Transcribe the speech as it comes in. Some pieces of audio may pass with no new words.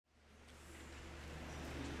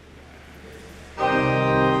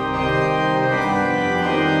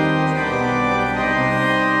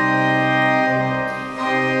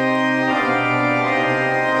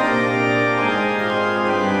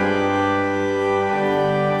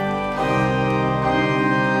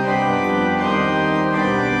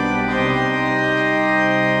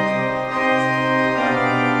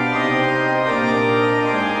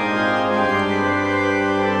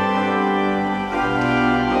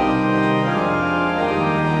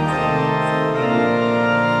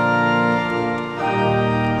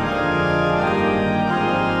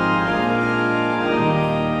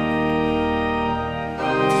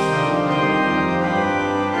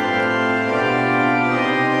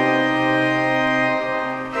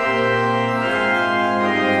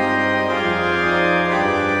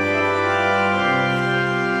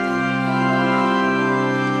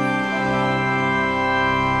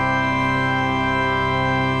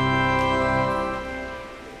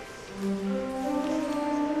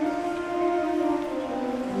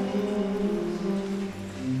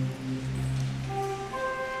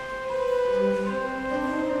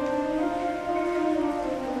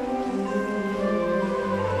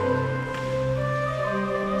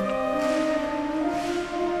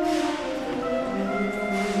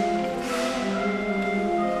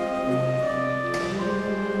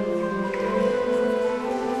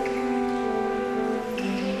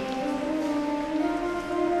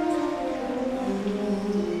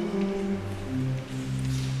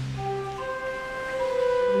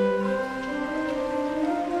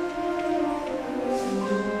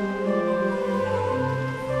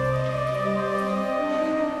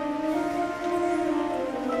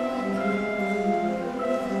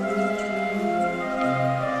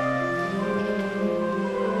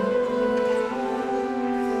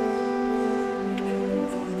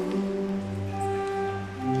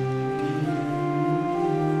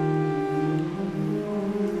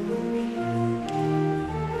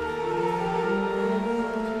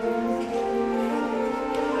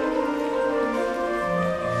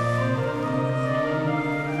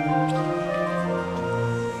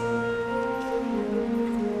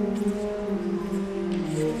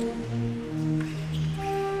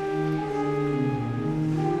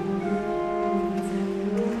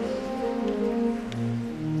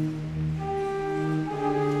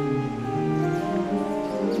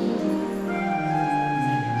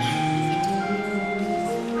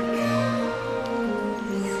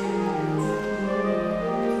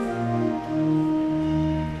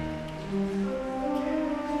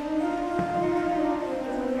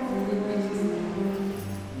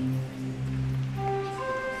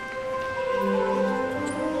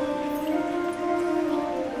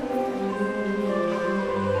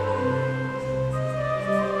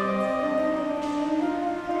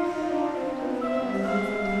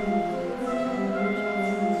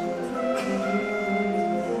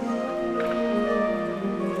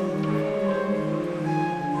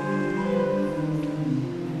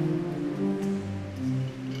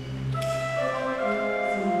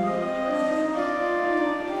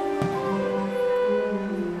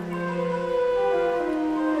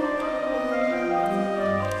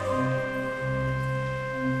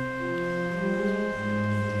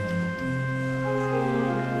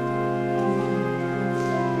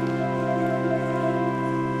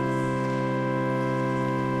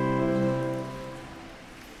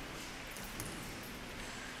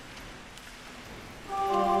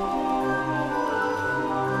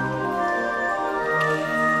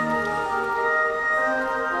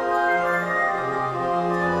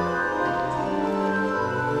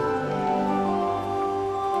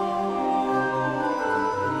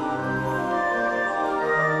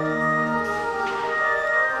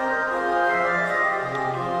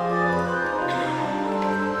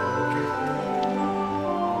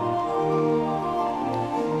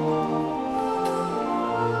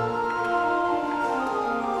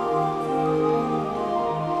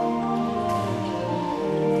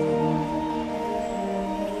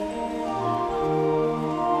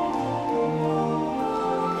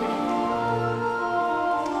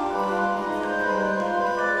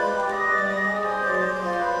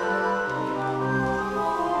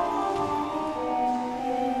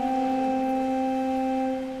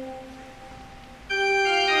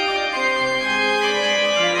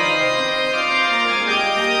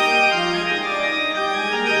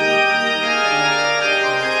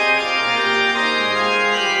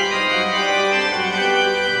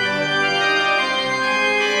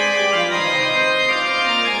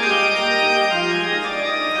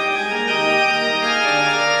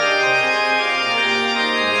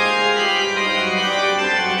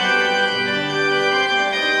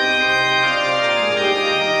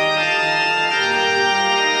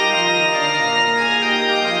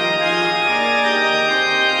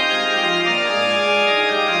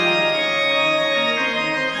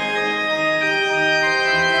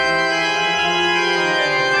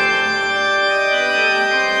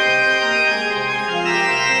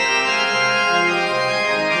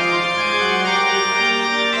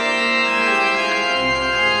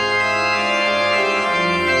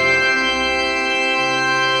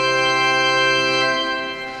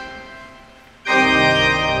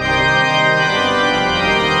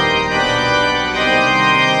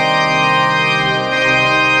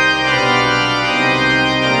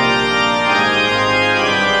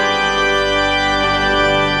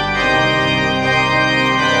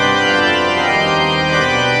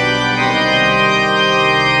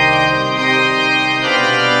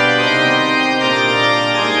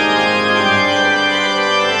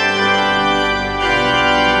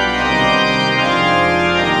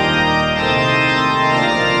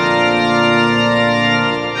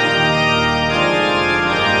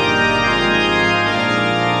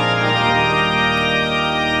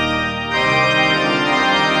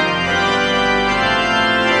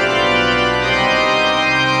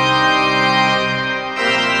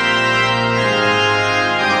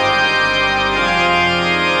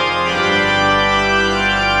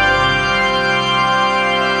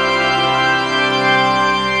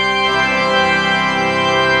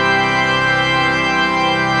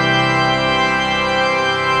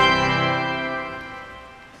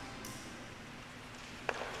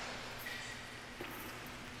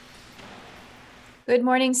Good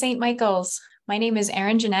morning, St. Michael's. My name is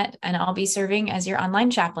Erin, Jeanette, and I'll be serving as your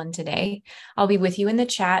online chaplain today. I'll be with you in the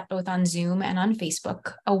chat, both on Zoom and on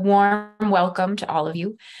Facebook. A warm welcome to all of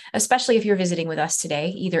you, especially if you're visiting with us today,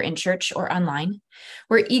 either in church or online.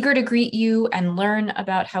 We're eager to greet you and learn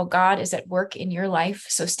about how God is at work in your life,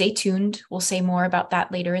 so stay tuned. We'll say more about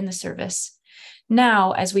that later in the service.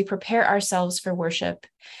 Now, as we prepare ourselves for worship,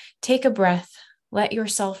 take a breath. Let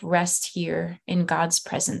yourself rest here in God's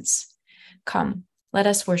presence. Come. Let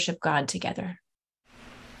us worship God together.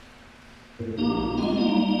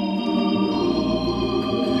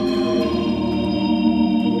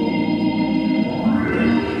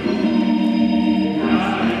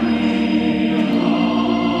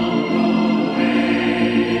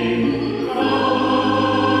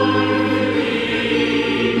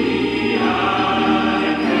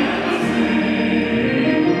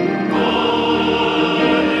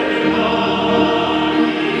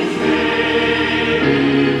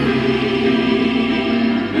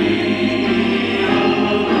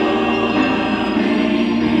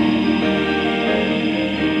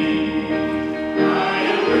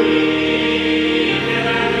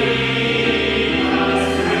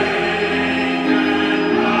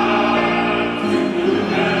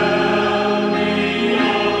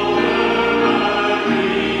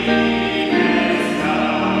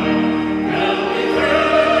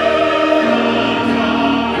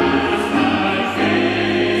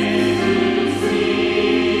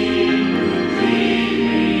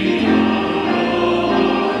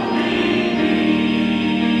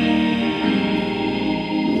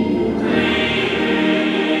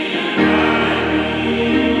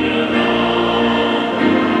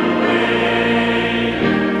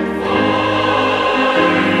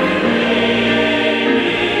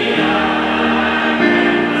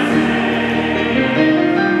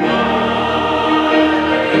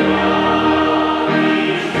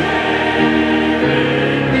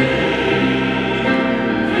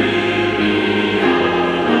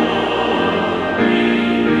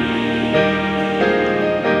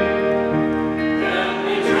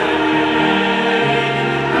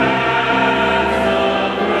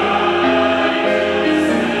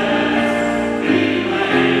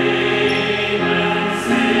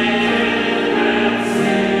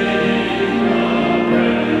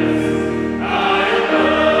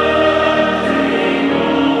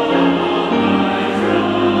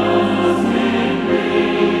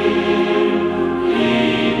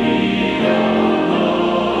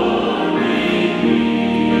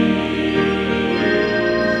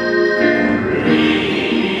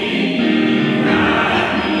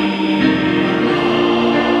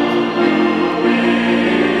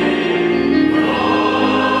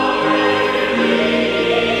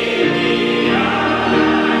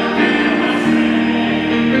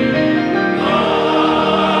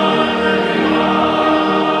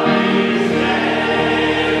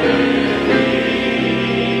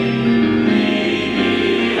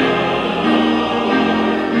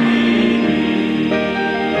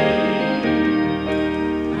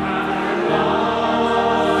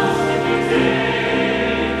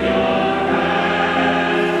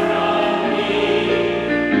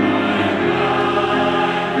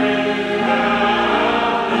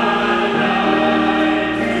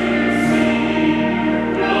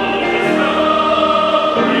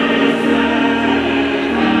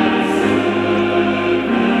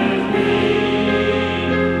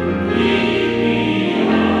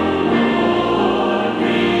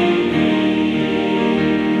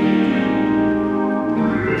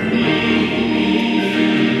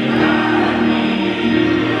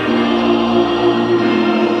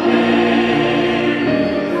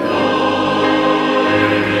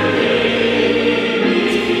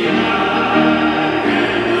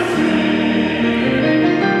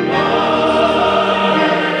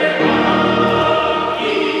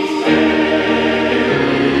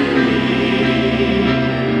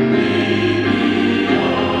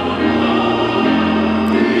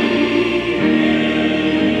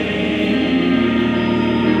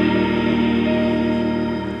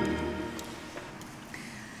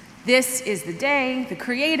 This is the day the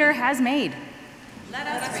Creator has made. Let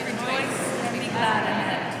us rejoice and be glad in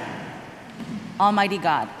it. Almighty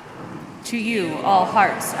God, to you all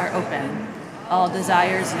hearts are open, all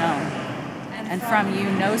desires known, and from you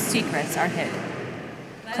no secrets are hid.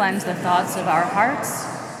 Cleanse the thoughts of our hearts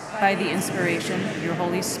by the inspiration of your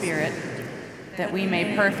Holy Spirit, that we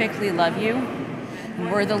may perfectly love you and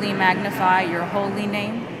worthily magnify your holy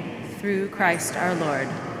name through Christ our Lord.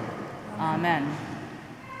 Amen.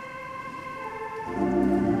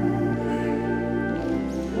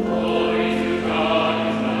 Glory to God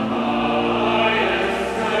in the highest.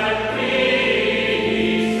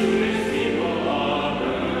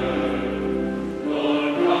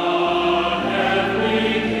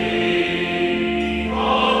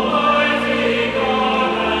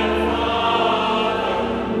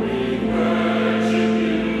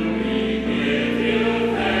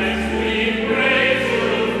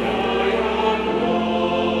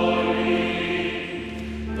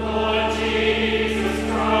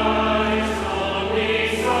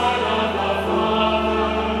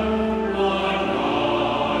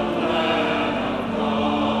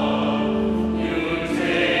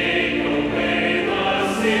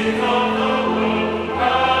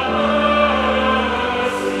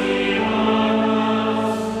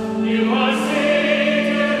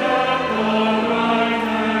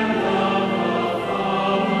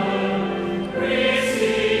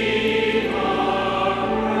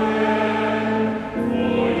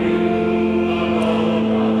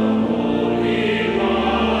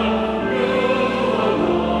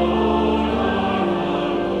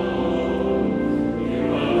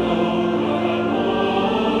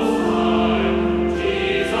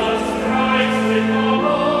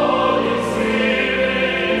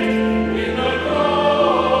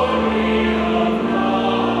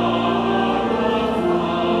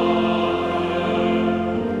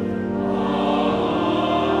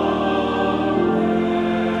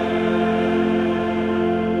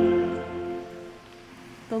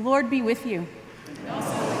 The Lord be with you. And also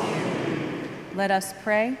with you. Let us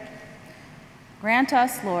pray. Grant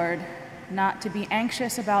us, Lord, not to be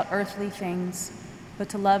anxious about earthly things, but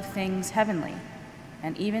to love things heavenly.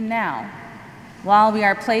 And even now, while we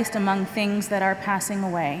are placed among things that are passing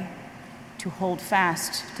away, to hold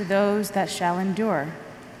fast to those that shall endure.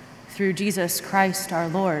 Through Jesus Christ our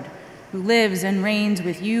Lord, who lives and reigns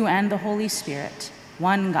with you and the Holy Spirit,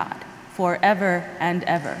 one God, forever and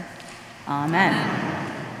ever. Amen.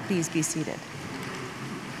 Please be seated.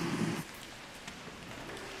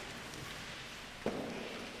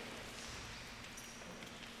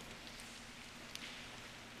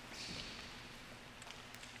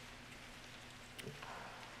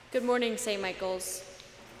 Good morning, St. Michael's.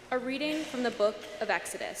 A reading from the book of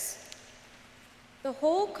Exodus. The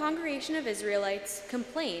whole congregation of Israelites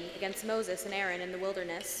complained against Moses and Aaron in the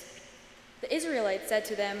wilderness. The Israelites said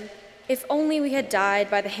to them, "If only we had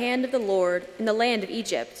died by the hand of the Lord in the land of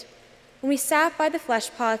Egypt, when we sat by the flesh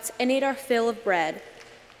pots and ate our fill of bread,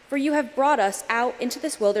 for you have brought us out into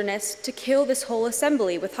this wilderness to kill this whole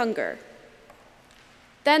assembly with hunger."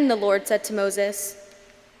 Then the Lord said to Moses,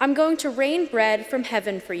 "I'm going to rain bread from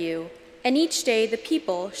heaven for you, and each day the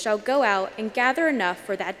people shall go out and gather enough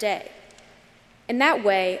for that day. In that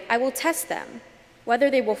way I will test them, whether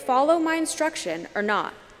they will follow my instruction or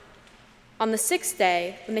not. On the 6th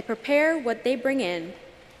day, when they prepare what they bring in,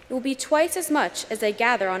 it will be twice as much as they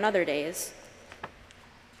gather on other days."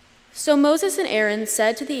 So Moses and Aaron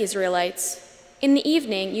said to the Israelites, "In the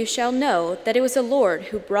evening you shall know that it was the Lord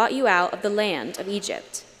who brought you out of the land of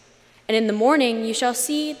Egypt. And in the morning you shall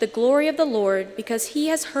see the glory of the Lord, because he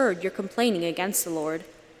has heard your complaining against the Lord.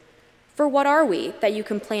 For what are we that you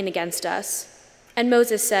complain against us?" And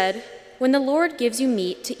Moses said, "When the Lord gives you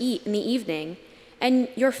meat to eat in the evening, and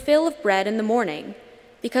your fill of bread in the morning,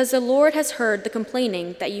 because the Lord has heard the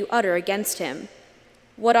complaining that you utter against him.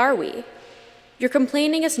 What are we? Your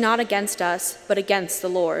complaining is not against us, but against the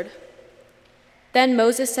Lord." Then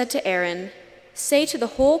Moses said to Aaron, "Say to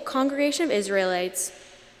the whole congregation of Israelites,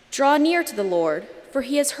 'Draw near to the Lord, for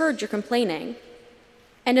he has heard your complaining.'"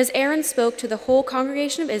 And as Aaron spoke to the whole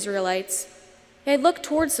congregation of Israelites, they looked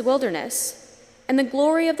towards the wilderness, and the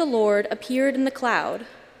glory of the Lord appeared in the cloud.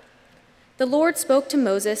 The Lord spoke to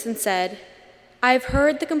Moses and said, "I have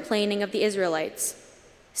heard the complaining of the Israelites.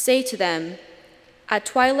 Say to them, 'At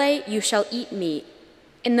twilight you shall eat meat.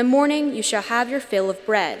 In the morning you shall have your fill of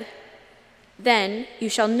bread. Then you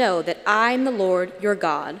shall know that I am the Lord your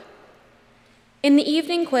God.'" In the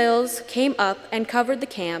evening quails came up and covered the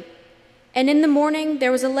camp, and in the morning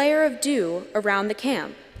there was a layer of dew around the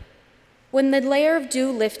camp. When the layer of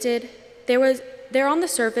dew lifted, there on the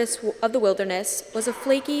surface of the wilderness was a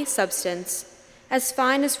flaky substance, as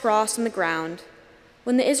fine as frost on the ground.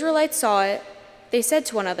 When the Israelites saw it, they said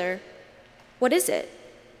to one another, "What is it?"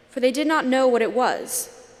 For they did not know what it was.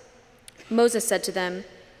 Moses said to them,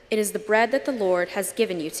 "It is the bread that the Lord has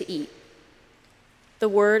given you to eat." The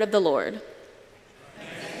word of the Lord.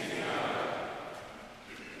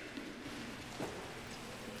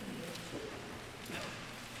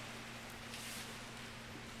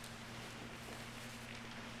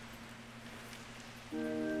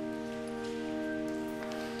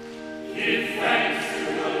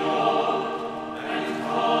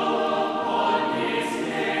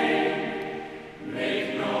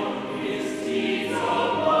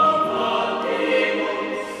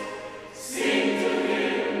 Sing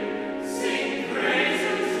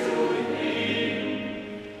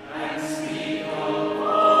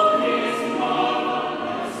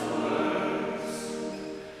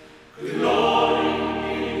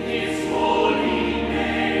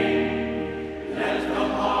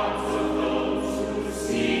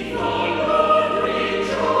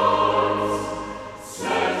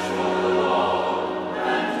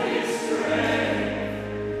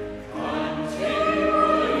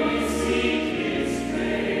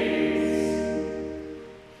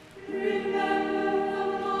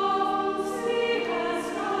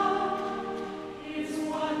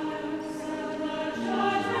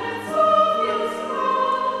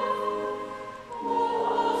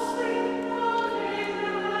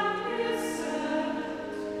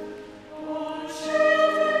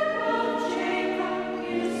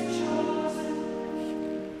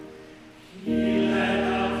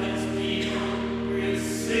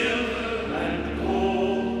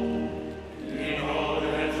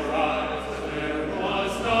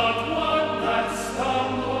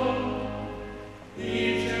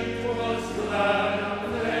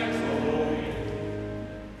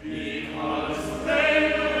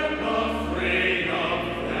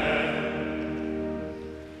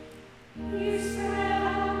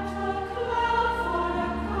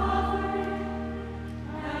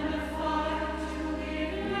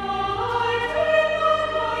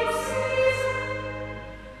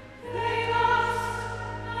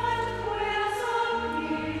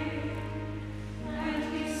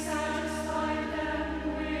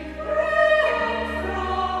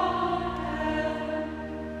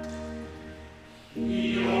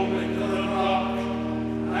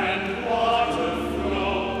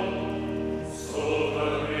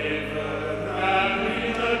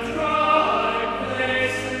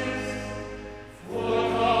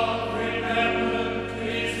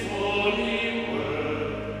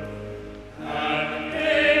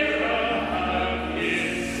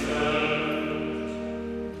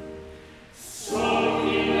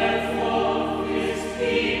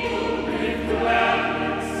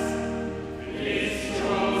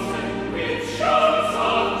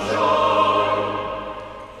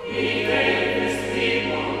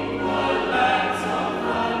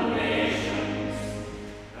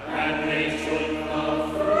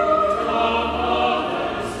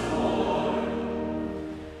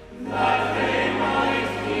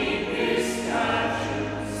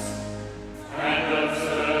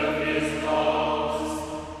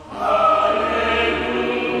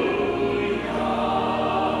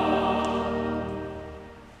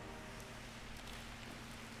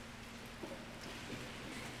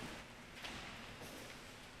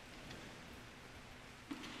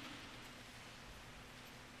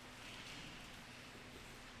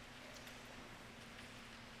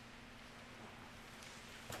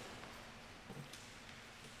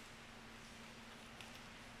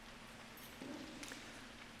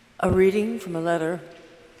A reading from a letter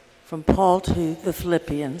from Paul to the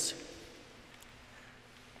Philippians.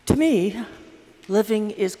 To me,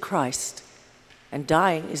 living is Christ, and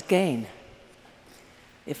dying is gain.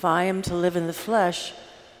 If I am to live in the flesh,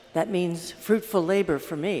 that means fruitful labor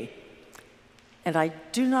for me, and I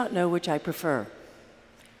do not know which I prefer.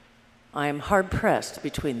 I am hard-pressed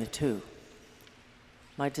between the two.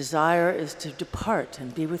 My desire is to depart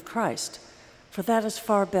and be with Christ, for that is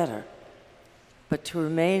far better. But to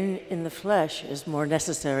remain in the flesh is more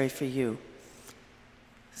necessary for you.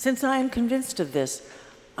 Since I am convinced of this,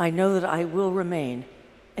 I know that I will remain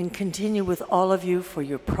and continue with all of you for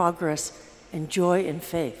your progress and joy in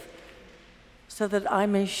faith, so that I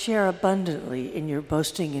may share abundantly in your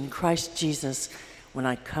boasting in Christ Jesus when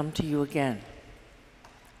I come to you again.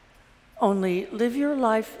 Only live your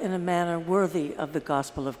life in a manner worthy of the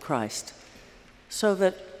gospel of Christ, so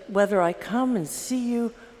that whether I come and see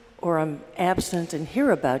you or am absent and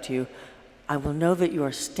hear about you, I will know that you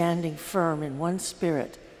are standing firm in one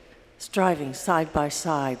spirit, striving side by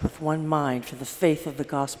side with one mind for the faith of the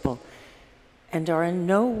gospel, and are in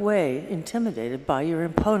no way intimidated by your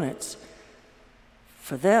opponents.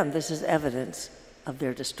 For them, this is evidence of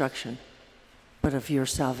their destruction, but of your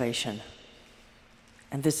salvation.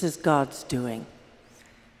 And this is God's doing,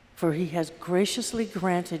 for he has graciously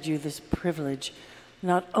granted you this privilege,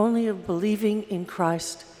 not only of believing in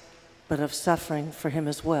Christ, but of suffering for him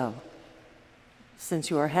as well, since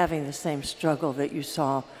you are having the same struggle that you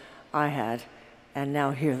saw I had, and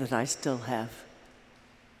now hear that I still have.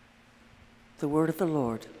 The word of the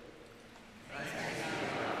Lord.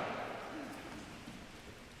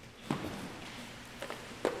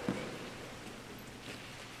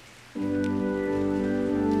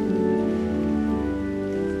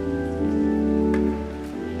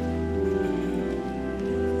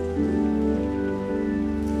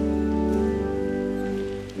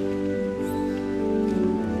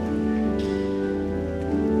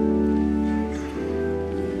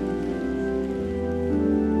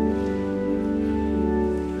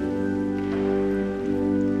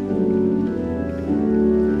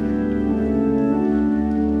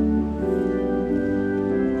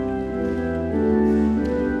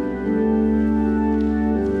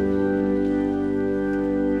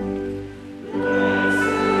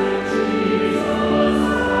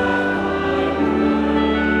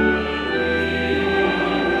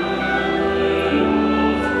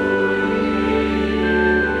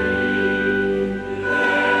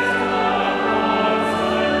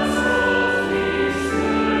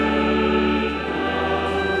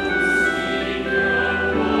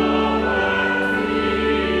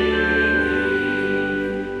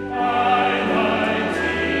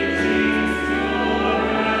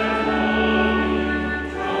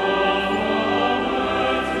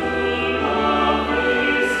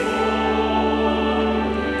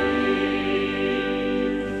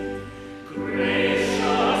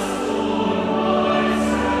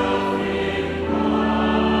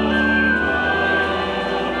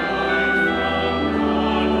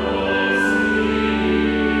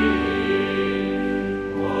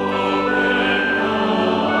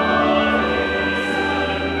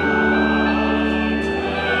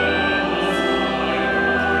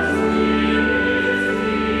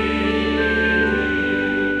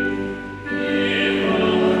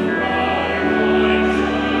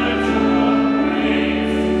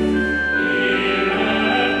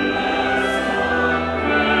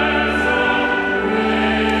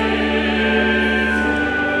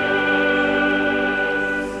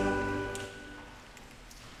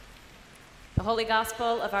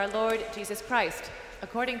 Gospel of our Lord Jesus Christ,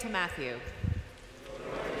 according to Matthew.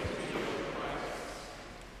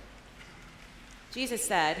 Jesus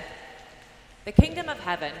said, "The kingdom of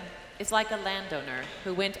heaven is like a landowner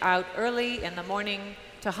who went out early in the morning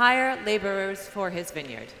to hire laborers for his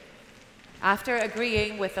vineyard. After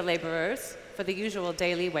agreeing with the laborers for the usual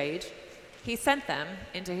daily wage, he sent them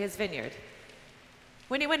into his vineyard.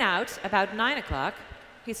 When he went out about 9 o'clock,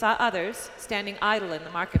 he saw others standing idle in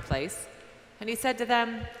the marketplace, and he said to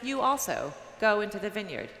them, 'You also go into the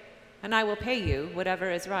vineyard, and I will pay you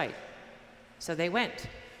whatever is right.' So they went.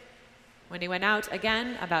 When he went out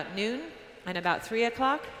again about noon, and about 3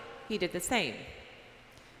 o'clock, he did the same.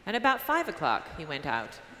 And about 5 o'clock he went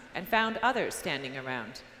out, and found others standing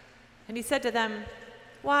around. And he said to them,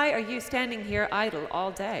 'Why are you standing here idle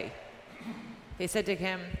all day?' They said to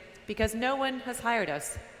him, 'Because no one has hired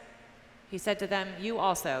us.' He said to them, 'You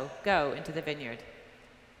also go into the vineyard.'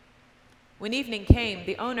 When evening came,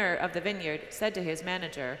 the owner of the vineyard said to his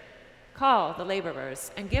manager, 'Call the laborers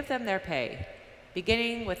and give them their pay,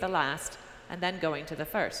 beginning with the last and then going to the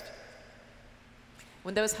first.'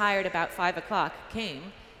 When those hired about 5 o'clock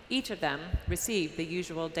came, each of them received the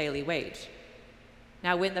usual daily wage.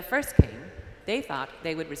 Now when the first came, they thought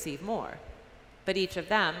they would receive more, but each of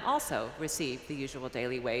them also received the usual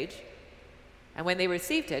daily wage. And when they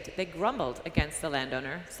received it, they grumbled against the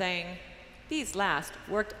landowner, saying, 'These last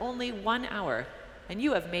worked only 1 hour, and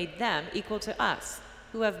you have made them equal to us,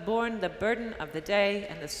 who have borne the burden of the day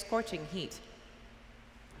and the scorching heat.'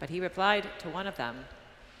 But he replied to one of them,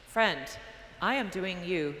 'Friend, I am doing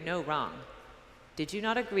you no wrong. Did you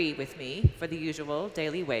not agree with me for the usual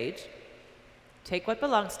daily wage? Take what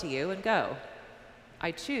belongs to you and go.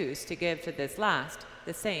 I choose to give to this last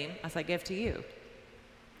the same as I give to you.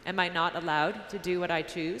 Am I not allowed to do what I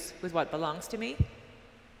choose with what belongs to me?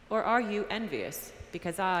 Or are you envious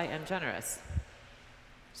because I am generous?'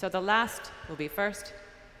 So the last will be first,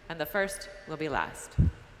 and the first will be last."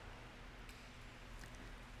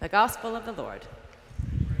 The Gospel of the Lord.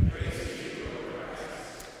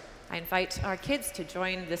 I invite our kids to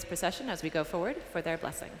join this procession as we go forward for their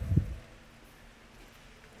blessing.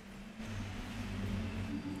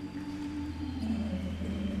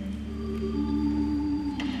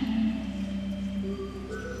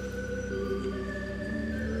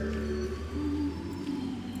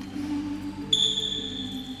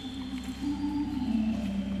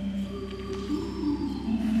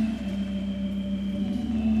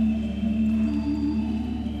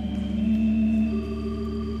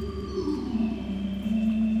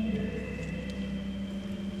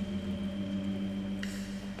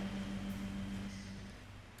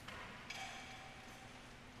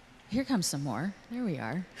 Here comes some more. There we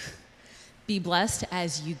are. Be blessed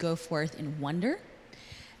as you go forth in wonder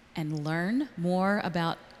and learn more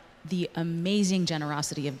about the amazing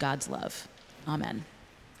generosity of God's love. Amen.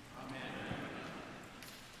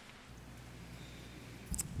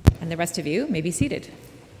 And the rest of you may be seated.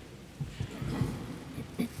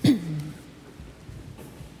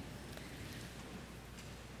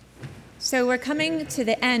 So we're coming to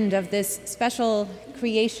the end of this special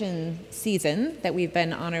creation season that we've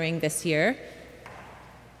been honoring this year,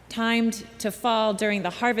 timed to fall during the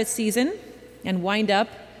harvest season and wind up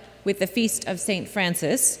with the feast of St.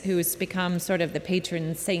 Francis, who has become sort of the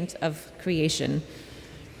patron saint of creation.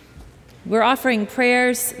 We're offering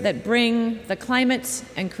prayers that bring the climate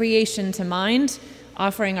and creation to mind,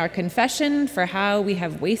 offering our confession for how we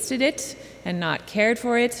have wasted it and not cared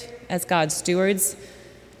for it as God's stewards.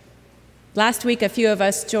 Last week, a few of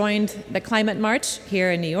us joined the Climate March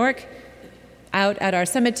here in New York. Out at our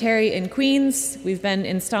cemetery in Queens, we've been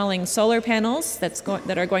installing solar panels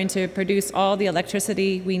that are going to produce all the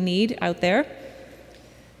electricity we need out there.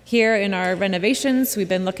 Here in our renovations, we've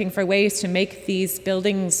been looking for ways to make these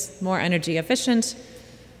buildings more energy efficient.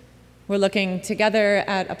 We're looking together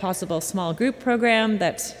at a possible small group program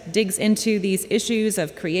that digs into these issues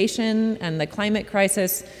of creation and the climate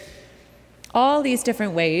crisis. All these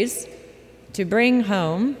different ways to bring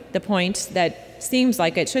home the point that seems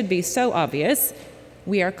like it should be so obvious: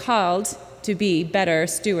 we are called to be better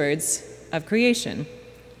stewards of creation.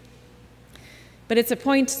 But it's a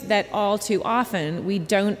point that all too often we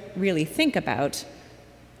don't really think about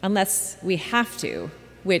unless we have to,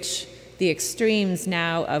 which the extremes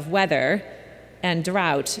now of weather and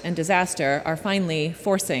drought and disaster are finally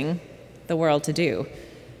forcing the world to do.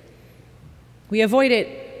 We avoid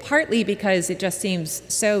it partly because it just seems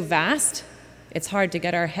so vast. It's hard to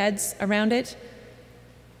get our heads around it.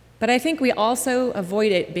 But I think we also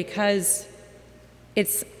avoid it because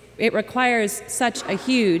it requires such a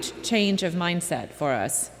huge change of mindset for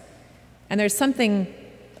us. And there's something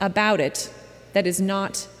about it that is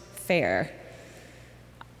not fair.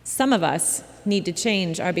 Some of us need to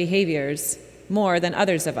change our behaviors more than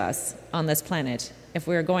others of us on this planet if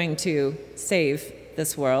we're going to save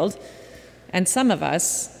this world. And some of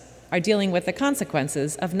us are dealing with the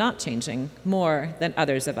consequences of not changing more than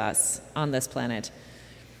others of us on this planet.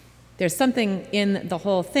 There's something in the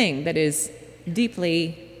whole thing that is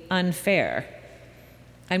deeply unfair,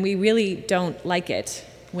 and we really don't like it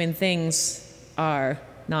when things are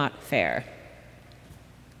not fair.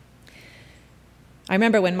 I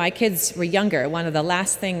remember when my kids were younger, one of the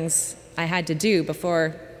last things I had to do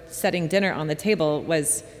before setting dinner on the table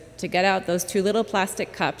was to get out those 2 little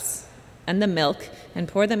plastic cups and the milk and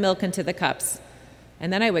pour the milk into the cups.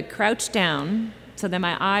 And then I would crouch down so that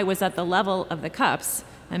my eye was at the level of the cups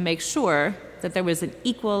and make sure that there was an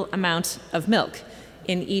equal amount of milk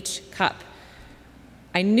in each cup.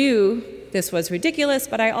 I knew this was ridiculous,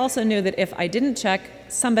 but I also knew that if I didn't check,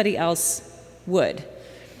 somebody else would.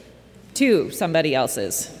 2 somebody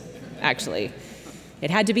else's, actually.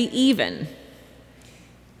 It had to be even.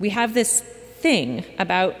 We have this thing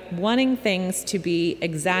about wanting things to be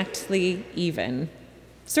exactly even,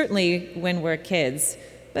 certainly when we're kids,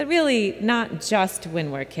 but really not just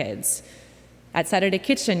when we're kids. At Saturday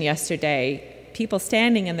Kitchen yesterday, people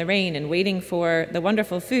standing in the rain and waiting for the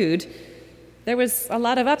wonderful food, there was a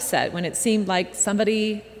lot of upset when it seemed like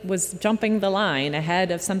somebody was jumping the line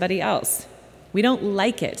ahead of somebody else. We don't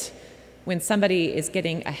like it when somebody is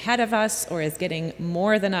getting ahead of us or is getting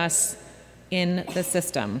more than us in the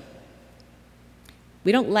system.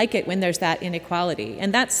 We don't like it when there's that inequality,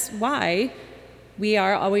 and that's why we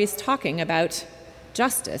are always talking about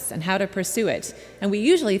justice and how to pursue it. And we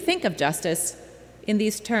usually think of justice in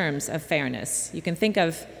these terms of fairness. You can think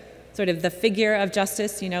of sort of the figure of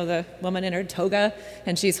justice, you know, the woman in her toga,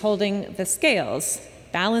 and she's holding the scales,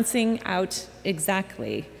 balancing out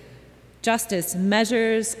exactly. Justice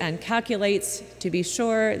measures and calculates to be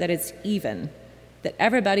sure that it's even, that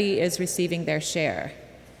everybody is receiving their share.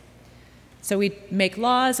 So we make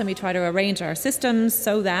laws and we try to arrange our systems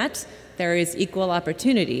so that there is equal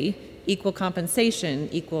opportunity, equal compensation,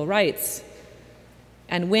 equal rights.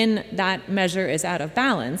 And when that measure is out of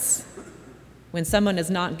balance, when someone is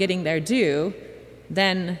not getting their due,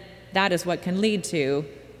 then that is what can lead to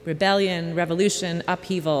rebellion, revolution,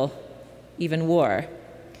 upheaval, even war.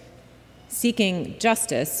 Seeking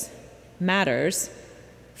justice matters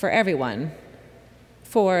for everyone,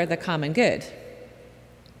 for the common good.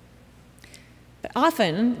 But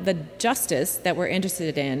often, the justice that we're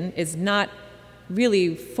interested in is not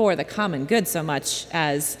really for the common good so much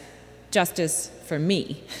as justice for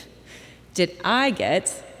me. Did I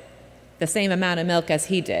get the same amount of milk as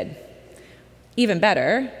he did? Even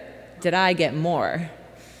better, did I get more?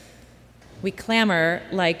 We clamor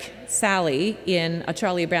like Sally in A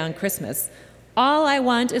Charlie Brown Christmas. All I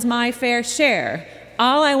want is my fair share.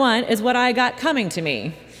 All I want is what I got coming to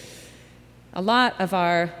me. A lot of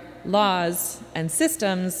our laws and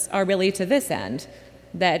systems are really to this end,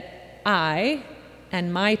 that I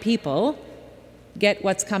and my people get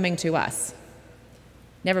what's coming to us.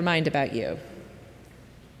 Never mind about you.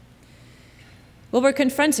 Well, we're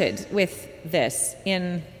confronted with this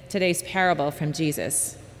in today's parable from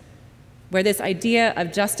Jesus, where this idea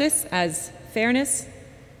of justice as fairness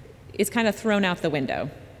is kind of thrown out the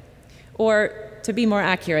window. Or, to be more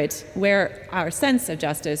accurate, where our sense of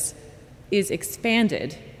justice is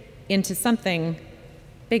expanded into something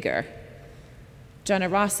bigger: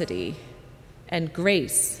 generosity and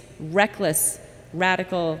grace, reckless,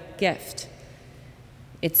 radical gift.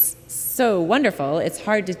 It's so wonderful, it's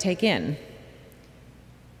hard to take in.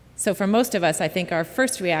 So for most of us, I think our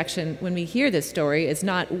first reaction when we hear this story is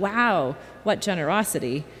not, wow, what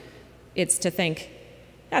generosity. It's to think,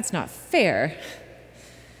 that's not fair.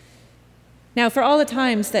 Now, for all the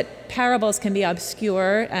times that parables can be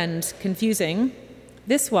obscure and confusing,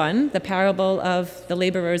 this one, the parable of the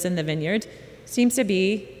laborers in the vineyard, seems to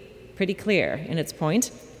be pretty clear in its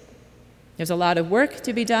point. There's a lot of work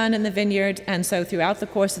to be done in the vineyard, and so throughout the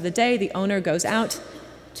course of the day, the owner goes out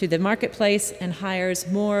to the marketplace and hires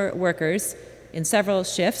more workers in several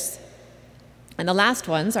shifts. And the last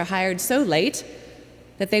ones are hired so late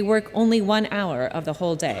that they work only 1 hour of the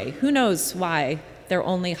whole day. Who knows why they're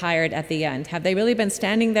only hired at the end? Have they really been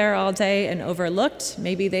standing there all day and overlooked?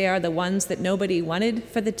 Maybe they are the ones that nobody wanted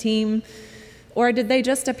for the team. Or did they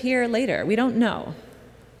just appear later? We don't know.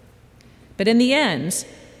 But in the end,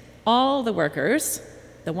 all the workers,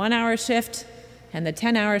 the 1 hour shift and the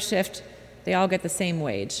 10-hour shift, they all get the same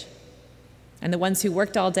wage. And the ones who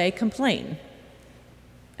worked all day complain.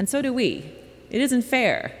 And so do we. It isn't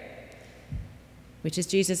fair. Which is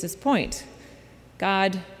Jesus' point.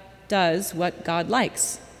 God does what God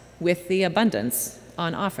likes with the abundance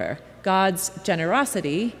on offer. God's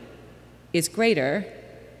generosity is greater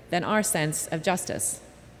than our sense of justice.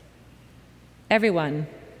 Everyone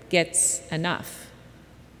gets enough.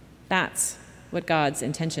 That's what God's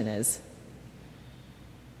intention is.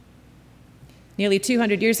 Nearly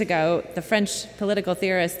 200 years ago, the French political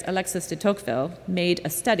theorist Alexis de Tocqueville made a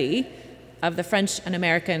study of the French and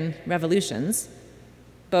American revolutions,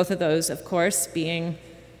 both of those, of course, being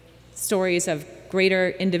stories of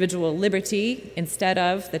greater individual liberty instead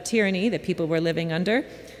of the tyranny that people were living under.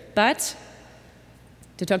 But,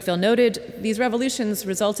 de Tocqueville noted, these revolutions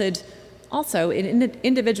resulted also in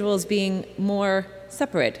individuals being more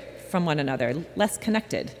separate from one another, less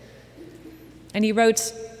connected. And he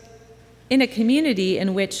wrote, in a community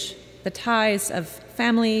in which the ties of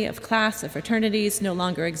family, of class, of fraternities no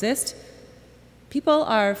longer exist, people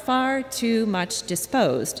are far too much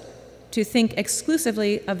disposed to think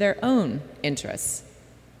exclusively of their own interests,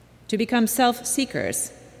 to become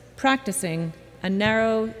self-seekers, practicing a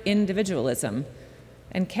narrow individualism,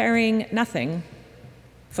 and caring nothing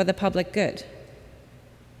for the public good.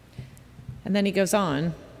 And then he goes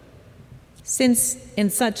on, since in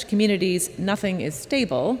such communities nothing is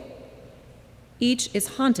stable, each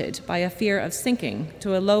is haunted by a fear of sinking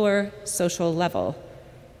to a lower social level,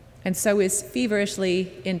 and so is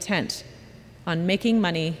feverishly intent on making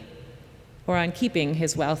money or on keeping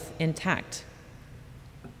his wealth intact.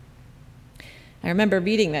 I remember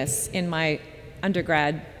reading this in my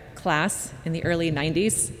undergrad class in the early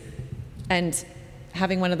 90s and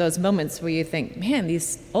having one of those moments where you think, man,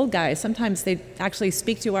 these old guys, sometimes they actually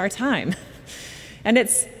speak to our time. And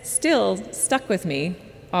it's still stuck with me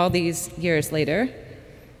all these years later.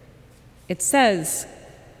 It says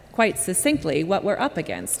quite succinctly what we're up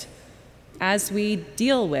against as we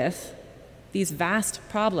deal with these vast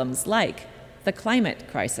problems like the climate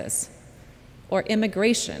crisis, or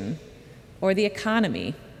immigration, or the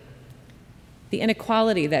economy, the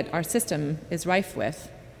inequality that our system is rife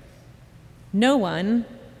with. No one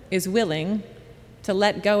is willing to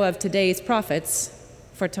let go of today's profits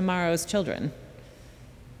for tomorrow's children,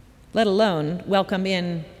 let alone welcome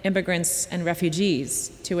in immigrants and refugees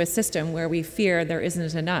to a system where we fear there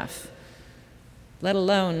isn't enough, let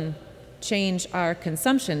alone change our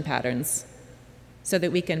consumption patterns so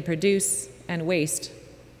that we can produce and waste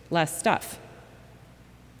less stuff.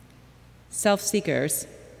 Self-seekers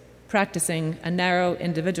practicing a narrow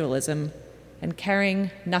individualism and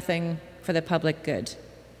caring nothing for the public good,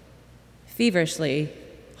 feverishly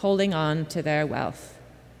holding on to their wealth.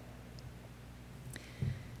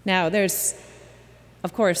 Now, there's,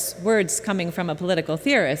 of course, words coming from a political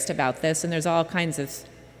theorist about this, and there's all kinds of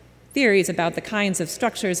theories about the kinds of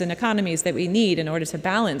structures and economies that we need in order to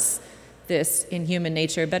balance this in human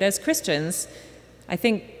nature. But as Christians, I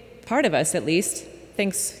think part of us, at least,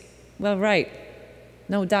 thinks, well, right,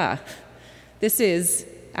 no duh. This is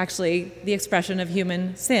actually the expression of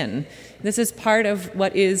human sin. This is part of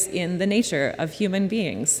what is in the nature of human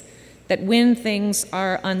beings, that when things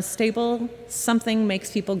are unstable, something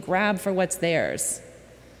makes people grab for what's theirs.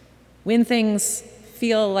 When things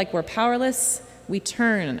feel like we're powerless, we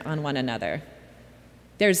turn on one another.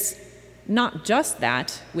 There's not just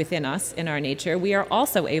that within us, in our nature. We are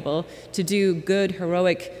also able to do good,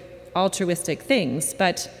 heroic, altruistic things,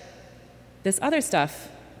 but this other stuff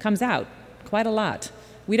comes out quite a lot.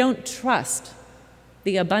 We don't trust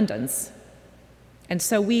the abundance, and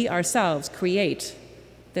so we ourselves create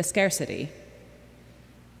the scarcity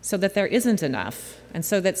so that there isn't enough, and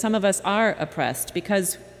so that some of us are oppressed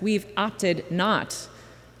because we've opted not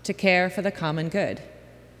to care for the common good.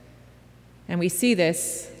 And we see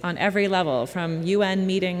this on every level, from UN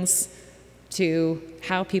meetings to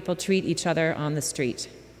how people treat each other on the street.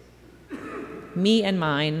 Me and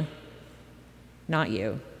mine, not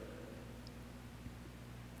you.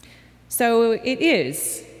 So it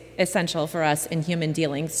is essential for us in human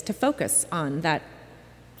dealings to focus on that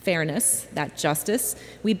fairness, that justice.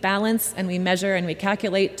 We balance and we measure and we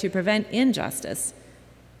calculate to prevent injustice,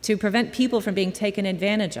 to prevent people from being taken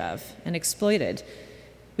advantage of and exploited.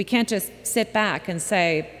 We can't just sit back and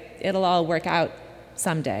say, it'll all work out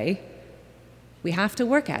someday. We have to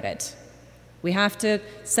work at it. We have to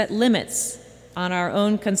set limits on our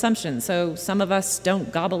own consumption so some of us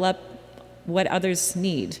don't gobble up what others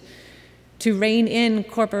need, to rein in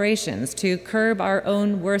corporations, to curb our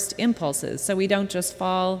own worst impulses so we don't just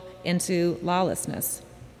fall into lawlessness.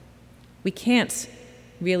 We can't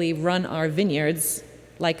really run our vineyards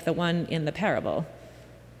like the one in the parable.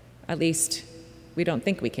 At least, we don't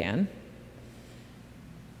think we can.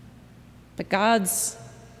 But God's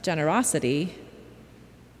generosity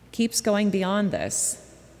keeps going beyond this.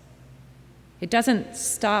 It doesn't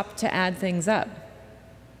stop to add things up.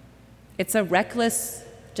 It's a reckless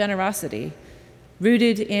generosity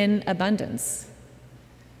rooted in abundance.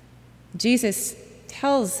 Jesus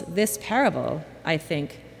tells this parable, I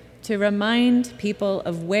think, to remind people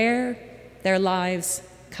of where their lives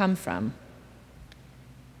come from.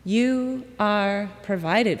 You are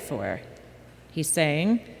provided for, he's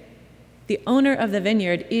saying. The owner of the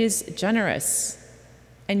vineyard is generous,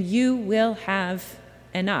 and you will have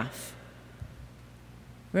enough.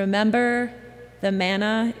 Remember the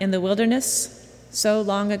manna in the wilderness so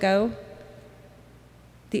long ago?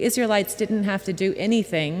 The Israelites didn't have to do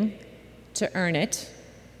anything to earn it.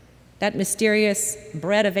 That mysterious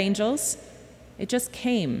bread of angels, it just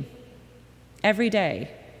came every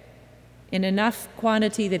day in enough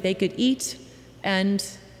quantity that they could eat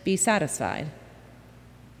and be satisfied.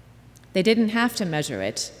 They didn't have to measure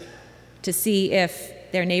it to see if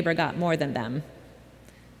their neighbor got more than them.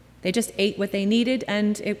 They just ate what they needed,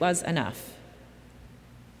 and it was enough.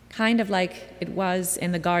 Kind of like it was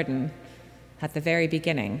in the garden at the very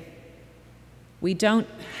beginning. We don't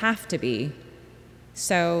have to be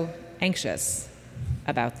so anxious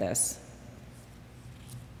about this.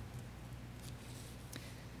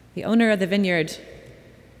 The owner of the vineyard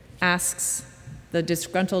asks the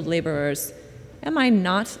disgruntled laborers, "Am I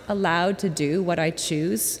not allowed to do what I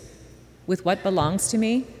choose with what belongs to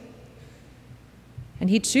me?" And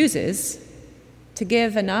he chooses to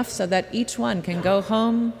give enough so that each one can go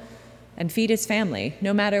home and feed his family,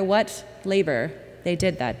 no matter what labor they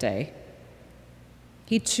did that day.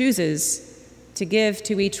 He chooses to give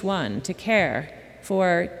to each one, to care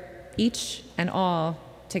for each and all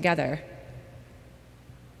together.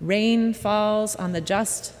 Rain falls on the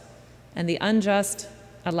just and the unjust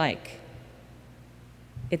alike.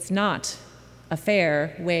 It's not a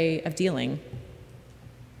fair way of dealing.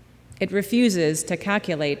 It refuses to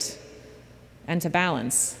calculate and to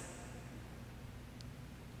balance.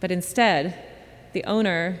 But instead, the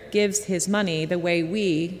owner gives his money the way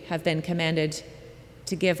we have been commanded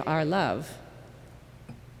to give our love,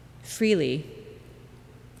 freely,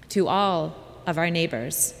 to all of our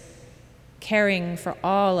neighbors, caring for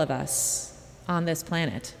all of us on this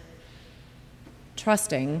planet,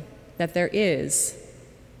 trusting that there is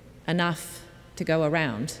enough to go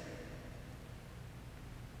around.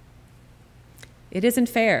 It isn't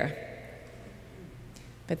fair,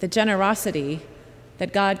 but the generosity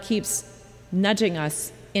that God keeps nudging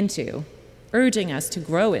us into, urging us to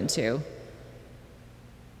grow into,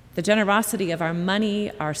 the generosity of our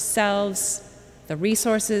money, ourselves, the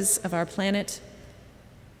resources of our planet,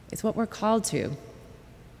 is what we're called to.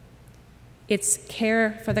 It's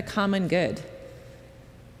care for the common good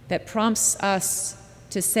that prompts us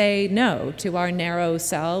to say no to our narrow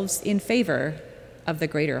selves in favor of the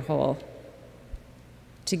greater whole,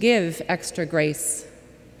 to give extra grace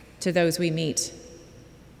to those we meet,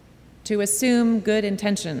 to assume good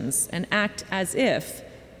intentions and act as if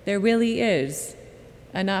there really is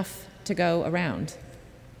enough to go around.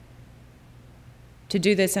 To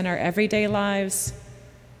do this in our everyday lives,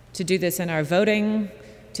 to do this in our voting,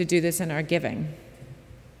 to do this in our giving.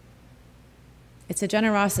 It's a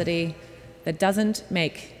generosity that doesn't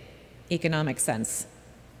make economic sense.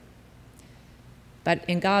 But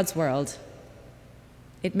in God's world,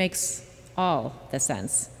 it makes all the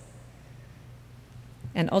sense.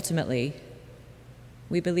 And ultimately,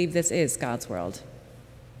 we believe this is God's world.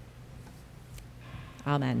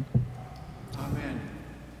 Amen. Amen.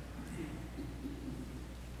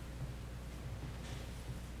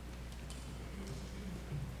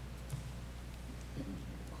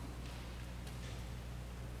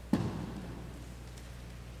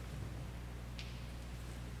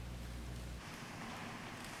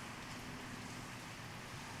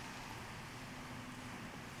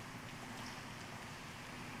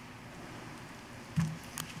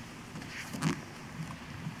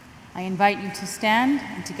 I invite you to stand,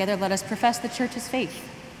 and together let us profess the Church's faith.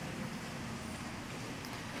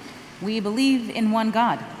 We believe in one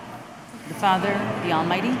God, the Father, the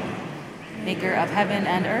Almighty, maker of heaven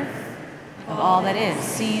and earth, of all that is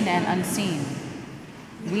seen and unseen.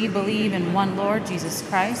 We believe in one Lord Jesus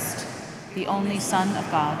Christ, the only Son of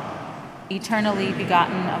God, eternally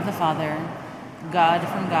begotten of the Father, God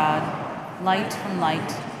from God, light from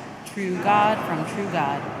light, true God from true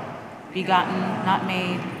God, begotten, not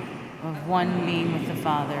made, of one being with the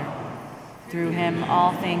Father. Through him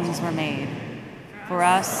all things were made. For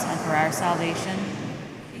us and for our salvation,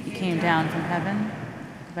 he came down from heaven.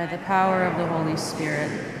 By the power of the Holy Spirit,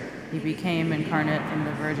 he became incarnate from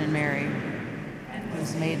the Virgin Mary, and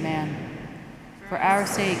was made man. For our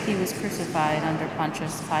sake he was crucified under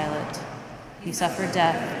Pontius Pilate. He suffered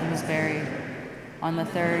death and was buried. On the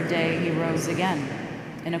third day he rose again,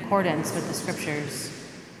 in accordance with the Scriptures.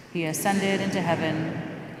 He ascended into heaven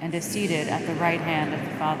and is seated at the right hand of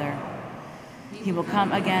the Father. He will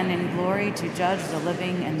come again in glory to judge the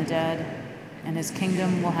living and the dead, and his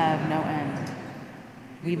kingdom will have no end.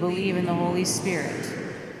 We believe in the Holy Spirit,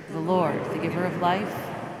 the Lord, the giver of life,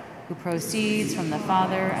 who proceeds from the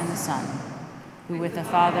Father and the Son, who with the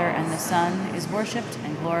Father and the Son is worshipped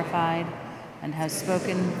and glorified, and has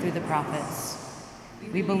spoken through the prophets.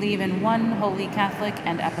 We believe in one holy Catholic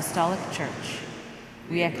and Apostolic Church.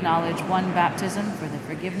 We acknowledge one baptism for the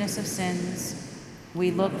forgiveness of sins.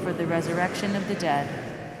 We look for the resurrection of the dead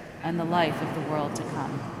and the life of the world to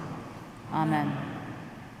come. Amen.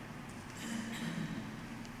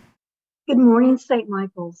 Good morning, St.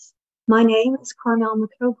 Michael's. My name is Carmel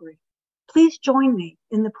McCovery. Please join me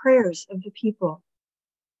in the prayers of the people.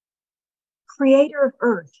 Creator of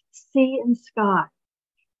earth, sea, and sky,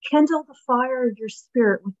 kindle the fire of your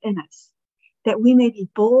spirit within us, that we may be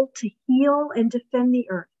bold to heal and defend the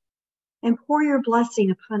earth, and pour your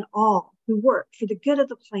blessing upon all who work for the good of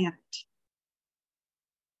the planet.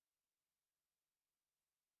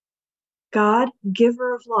 God,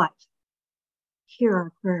 giver of life, hear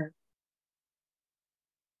our prayer.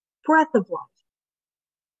 Breath of life,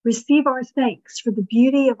 receive our thanks for the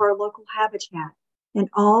beauty of our local habitat and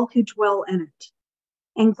all who dwell in it,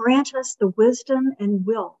 and grant us the wisdom and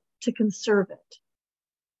will to conserve it.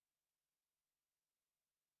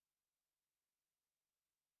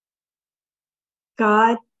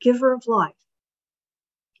 God, giver of life,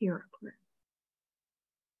 hear our prayer.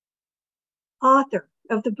 Author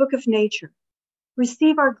of the Book of Nature,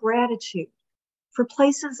 receive our gratitude for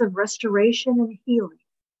places of restoration and healing,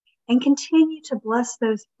 and continue to bless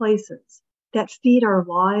those places that feed our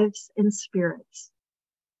lives and spirits.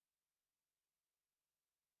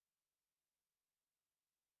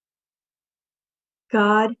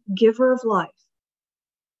 God, giver of life,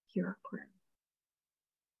 hear our prayer.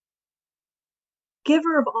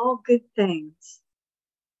 Giver of all good things,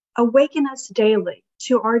 awaken us daily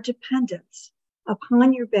to our dependence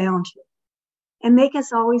upon your bounty, and make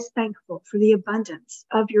us always thankful for the abundance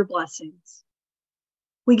of your blessings.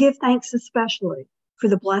 We give thanks especially for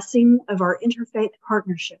the blessing of our interfaith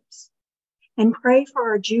partnerships, and pray for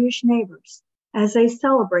our Jewish neighbors as they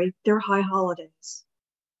celebrate their high holidays.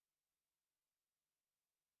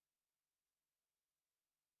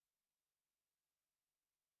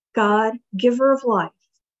 God, giver of life,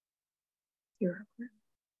 hear our prayer.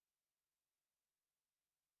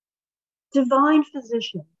 Divine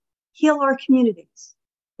physician, heal our communities,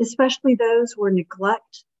 especially those where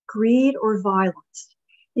neglect, greed, or violence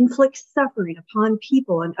inflict suffering upon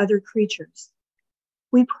people and other creatures.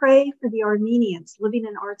 We pray for the Armenians living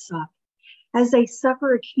in Artsakh as they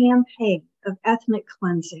suffer a campaign of ethnic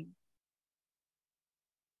cleansing.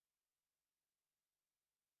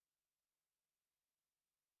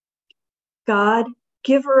 God,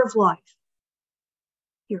 giver of life,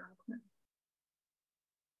 hear our prayer.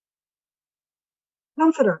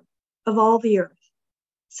 Comforter of all the earth,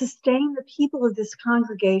 sustain the people of this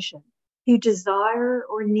congregation who desire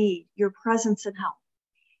or need your presence and help,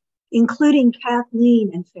 including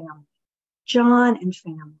Kathleen and family, John and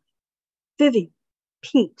family, Vivian,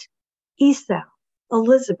 Pete, Esau,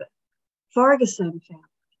 Elizabeth, Vargas and family,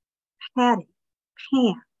 Patty,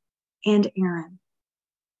 Pam, and Erin.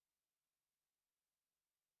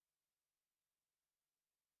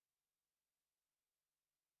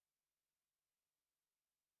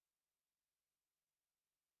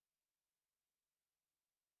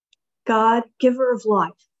 God, giver of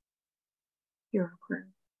life, hear our prayer.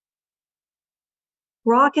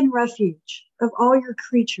 Rock and refuge of all your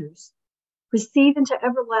creatures, receive into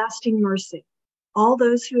everlasting mercy all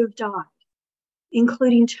those who have died,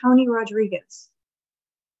 including Tony Rodriguez,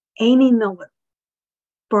 Amy Miller,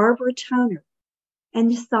 Barbara Toner,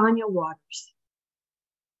 and Sonia Waters.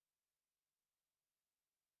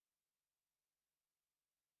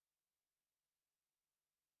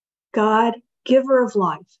 God, giver of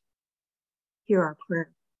life, hear our prayer.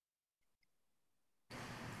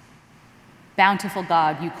 Bountiful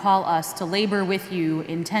God, you call us to labor with you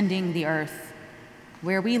in tending the earth.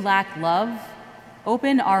 Where we lack love,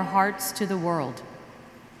 open our hearts to the world.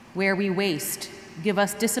 Where we waste, give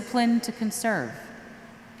us discipline to conserve.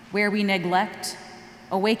 Where we neglect,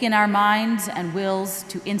 awaken our minds and wills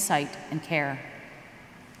to insight and care.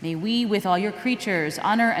 May we, with all your creatures,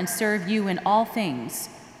 honor and serve you in all things,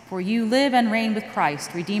 for you live and reign with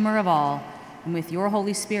Christ, Redeemer of all, and with your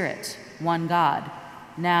Holy Spirit, one God,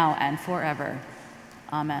 now and forever.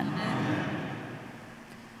 Amen.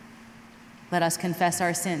 Let us confess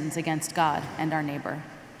our sins against God and our neighbor.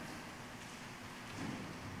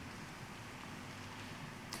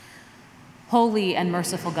 Holy and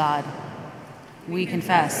merciful God, we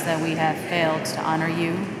confess that we have failed to honor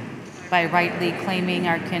you by rightly claiming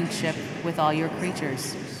our kinship with all your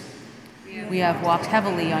creatures. We have walked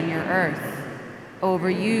heavily on your earth,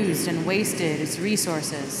 overused and wasted its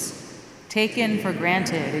resources, taken for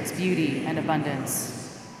granted its beauty and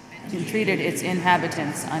abundance, and treated its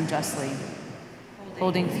inhabitants unjustly,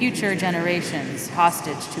 holding future generations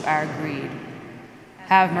hostage to our greed.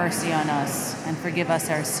 Have mercy on us and forgive us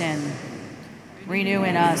our sin. Renew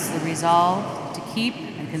in us the resolve to keep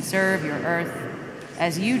and conserve your earth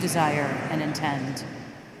as you desire and intend,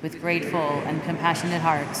 with grateful and compassionate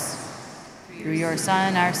hearts, through your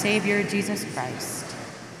Son, our Savior, Jesus Christ.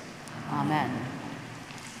 Amen.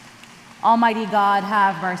 Almighty God,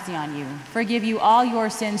 have mercy on you, forgive you all your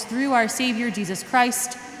sins through our Savior, Jesus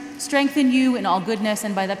Christ, strengthen you in all goodness,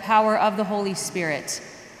 and by the power of the Holy Spirit,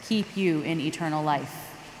 keep you in eternal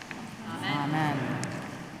life. Amen. Amen.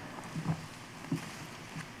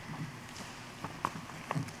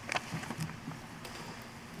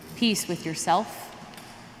 peace with yourself,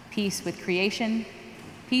 peace with creation,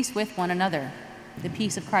 peace with one another. The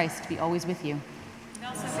peace of Christ be always with you. And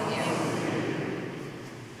also with you.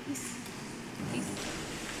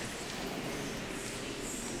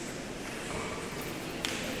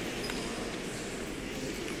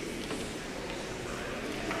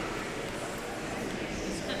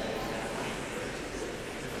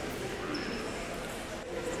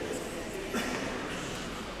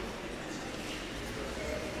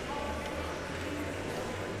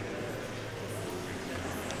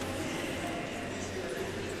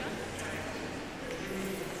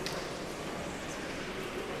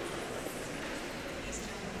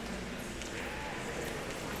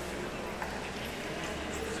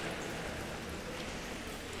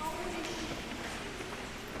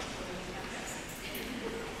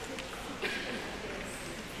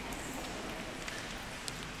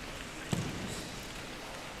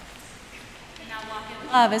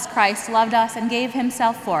 Love as Christ loved us and gave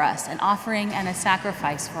himself for us, an offering and a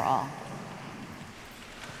sacrifice for all.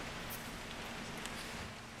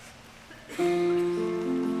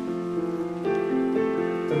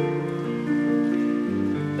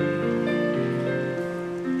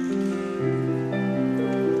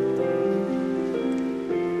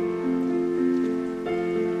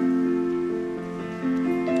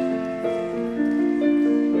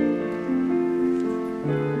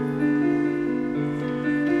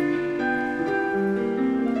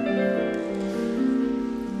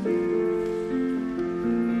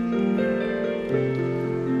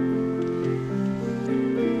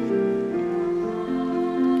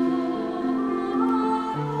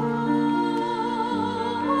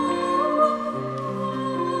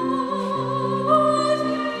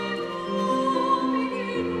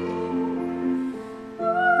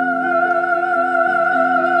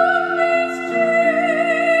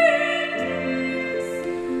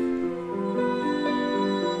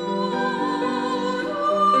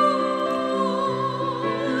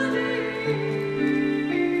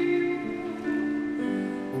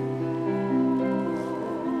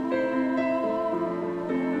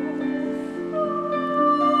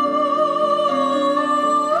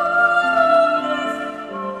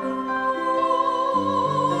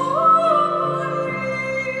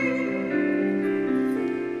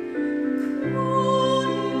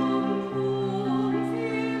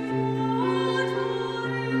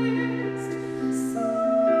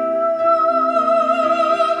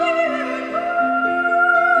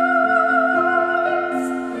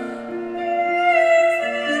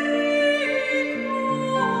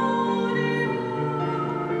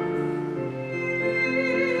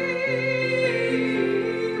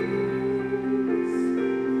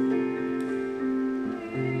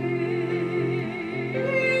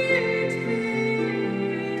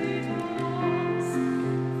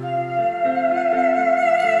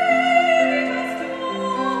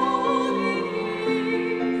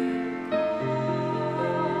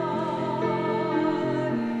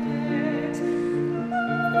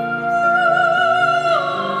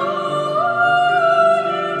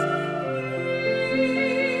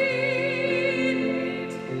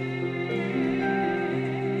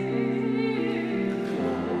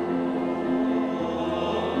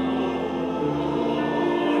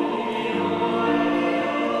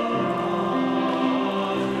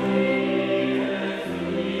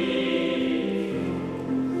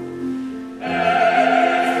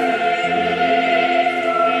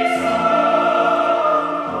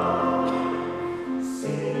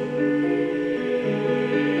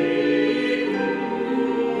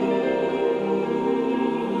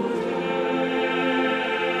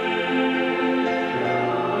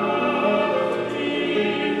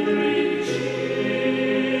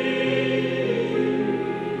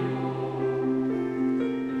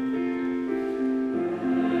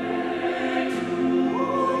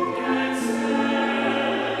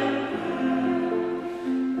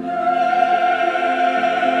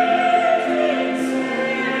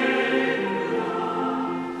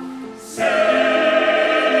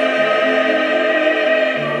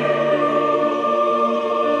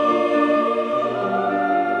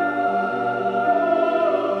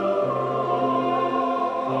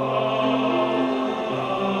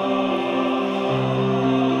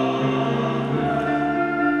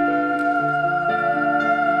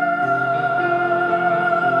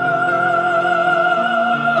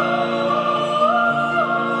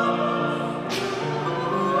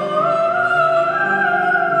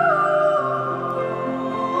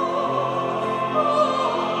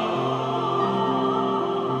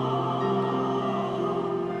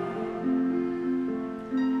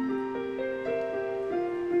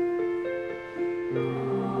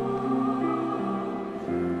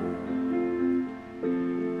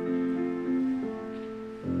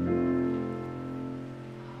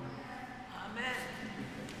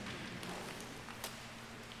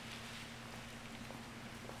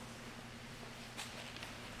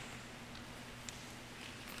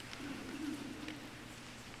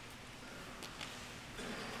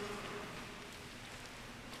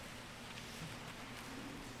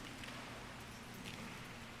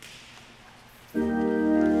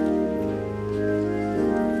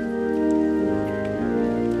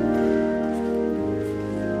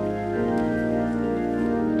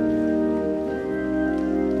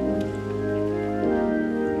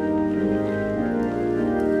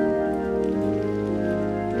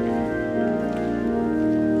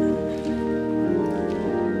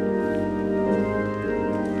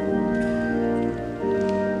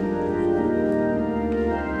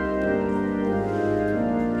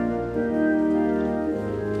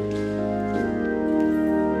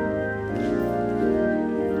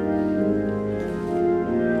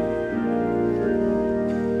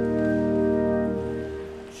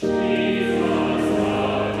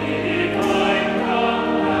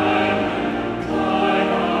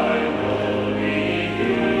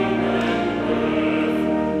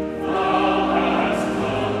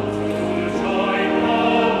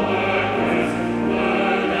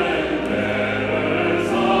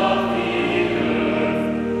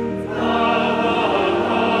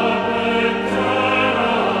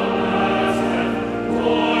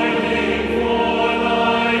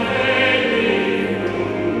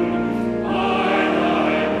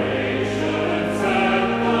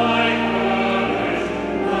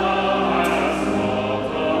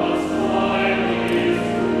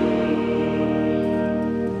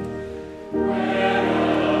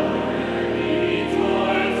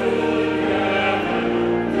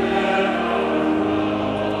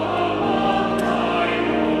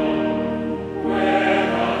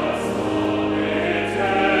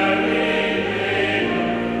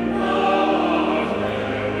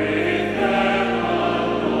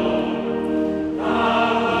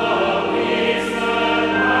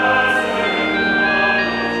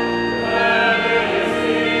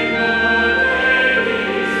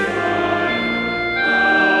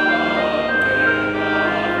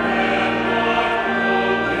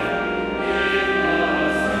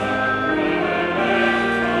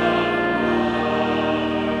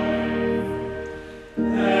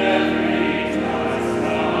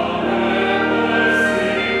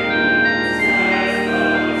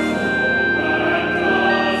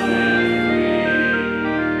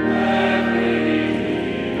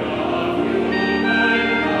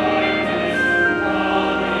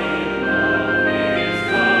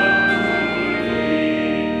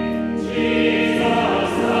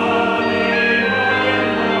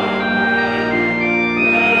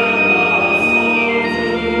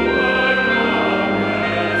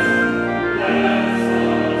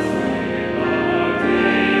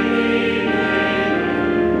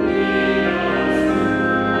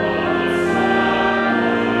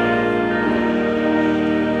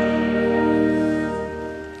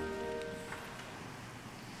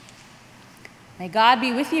 God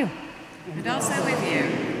be with you. And also with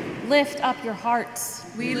you. Lift up your hearts.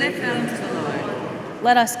 We lift them to the Lord.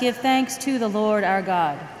 Let us give thanks to the Lord our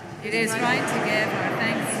God. It is right to give our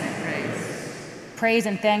thanks and praise. Praise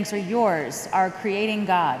and thanks are yours, our creating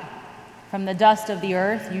God. From the dust of the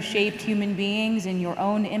earth, you shaped human beings in your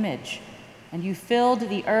own image, and you filled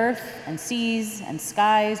the earth and seas and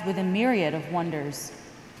skies with a myriad of wonders.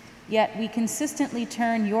 Yet we consistently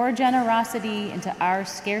turn your generosity into our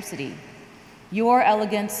scarcity, your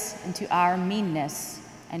elegance into our meanness,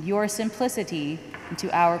 and your simplicity into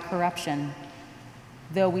our corruption.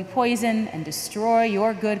 Though we poison and destroy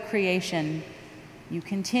your good creation, you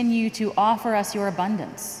continue to offer us your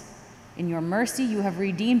abundance. In your mercy, you have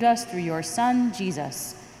redeemed us through your Son,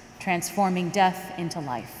 Jesus, transforming death into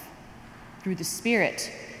life. Through the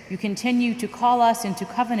Spirit, you continue to call us into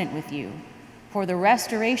covenant with you for the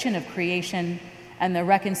restoration of creation and the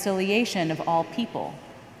reconciliation of all people.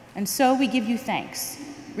 And so we give you thanks,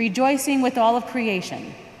 rejoicing with all of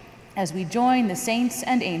creation, as we join the saints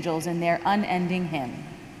and angels in their unending hymn.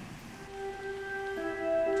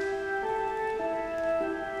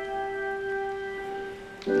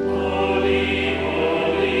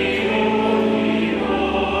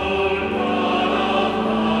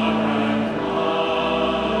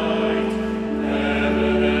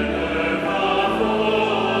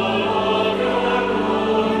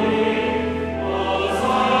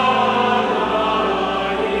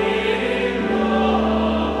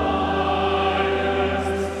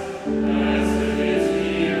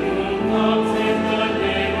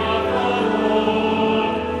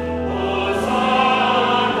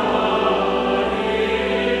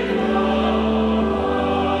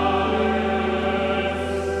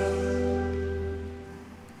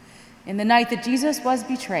 The night that Jesus was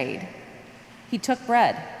betrayed, he took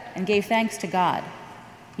bread and gave thanks to God.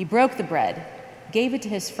 He broke the bread, gave it to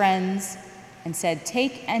his friends, and said,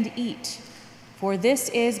 "Take and eat, for this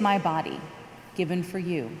is my body, given for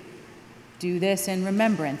you. Do this in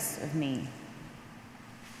remembrance of me."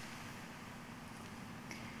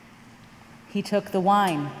 He took the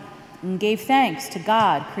wine and gave thanks to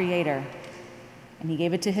God, Creator, and he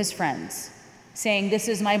gave it to his friends, saying, "This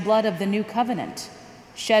is my blood of the new covenant,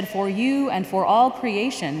 shed for you and for all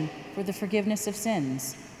creation for the forgiveness of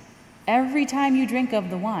sins. Every time you drink of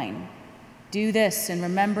the wine, do this in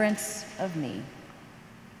remembrance of me."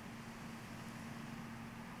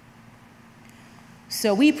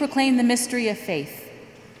 So we proclaim the mystery of faith.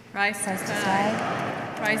 Christ has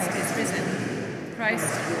died. Christ is risen.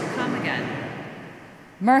 Christ will come again.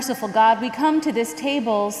 Merciful God, we come to this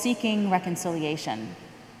table seeking reconciliation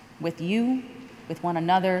with you, with one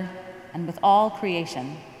another, and with all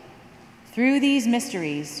creation. Through these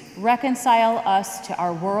mysteries, reconcile us to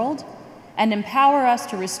our world and empower us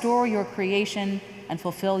to restore your creation and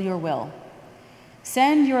fulfill your will.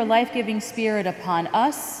 Send your life-giving Spirit upon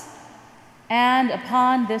us and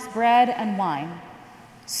upon this bread and wine.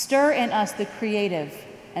 Stir in us the creative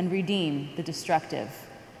and redeem the destructive.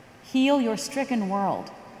 Heal your stricken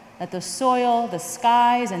world, that the soil, the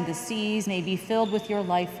skies, and the seas may be filled with your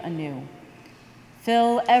life anew.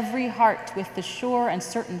 Fill every heart with the sure and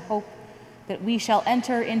certain hope that we shall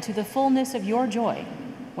enter into the fullness of your joy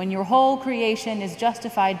when your whole creation is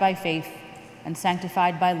justified by faith and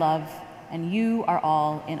sanctified by love, and you are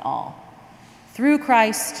all in all. Through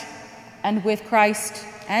Christ, and with Christ,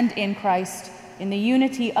 and in Christ, in the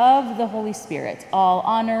unity of the Holy Spirit, all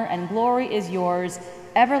honor and glory is yours,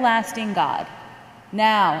 everlasting God,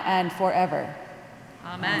 now and forever.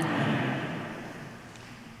 Amen.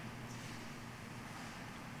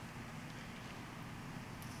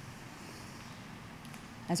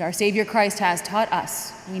 As our Savior Christ has taught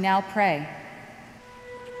us, we now pray.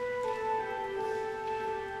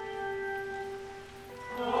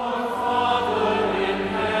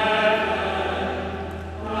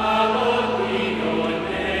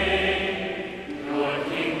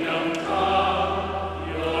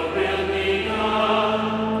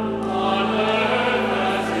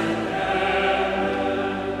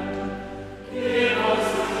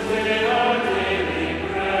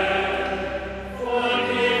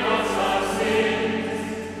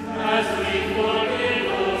 As we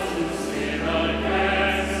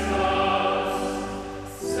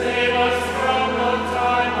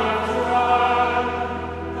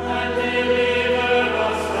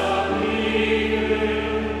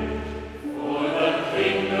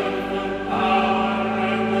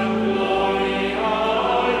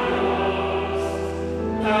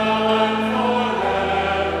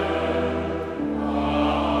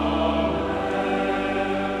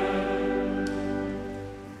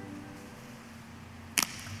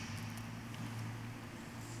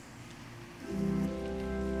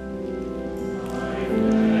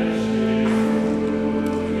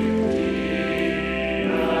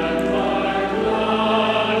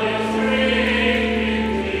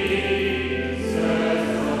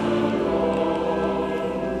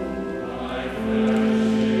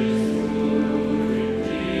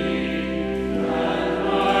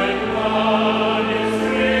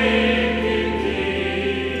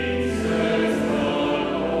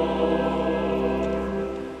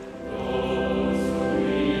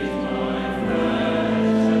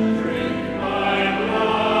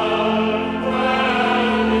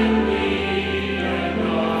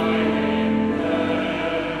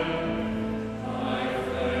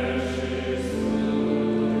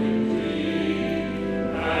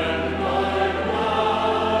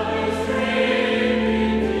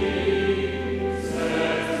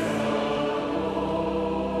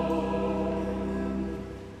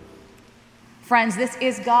Friends, this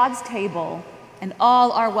is God's table, and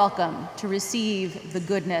all are welcome to receive the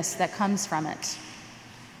goodness that comes from it.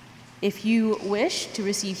 If you wish to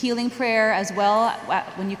receive healing prayer as well,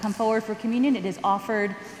 when you come forward for communion, it is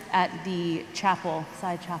offered at the chapel,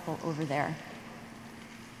 side chapel over there.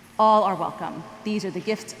 All are welcome. These are the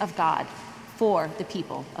gifts of God for the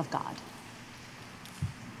people of God.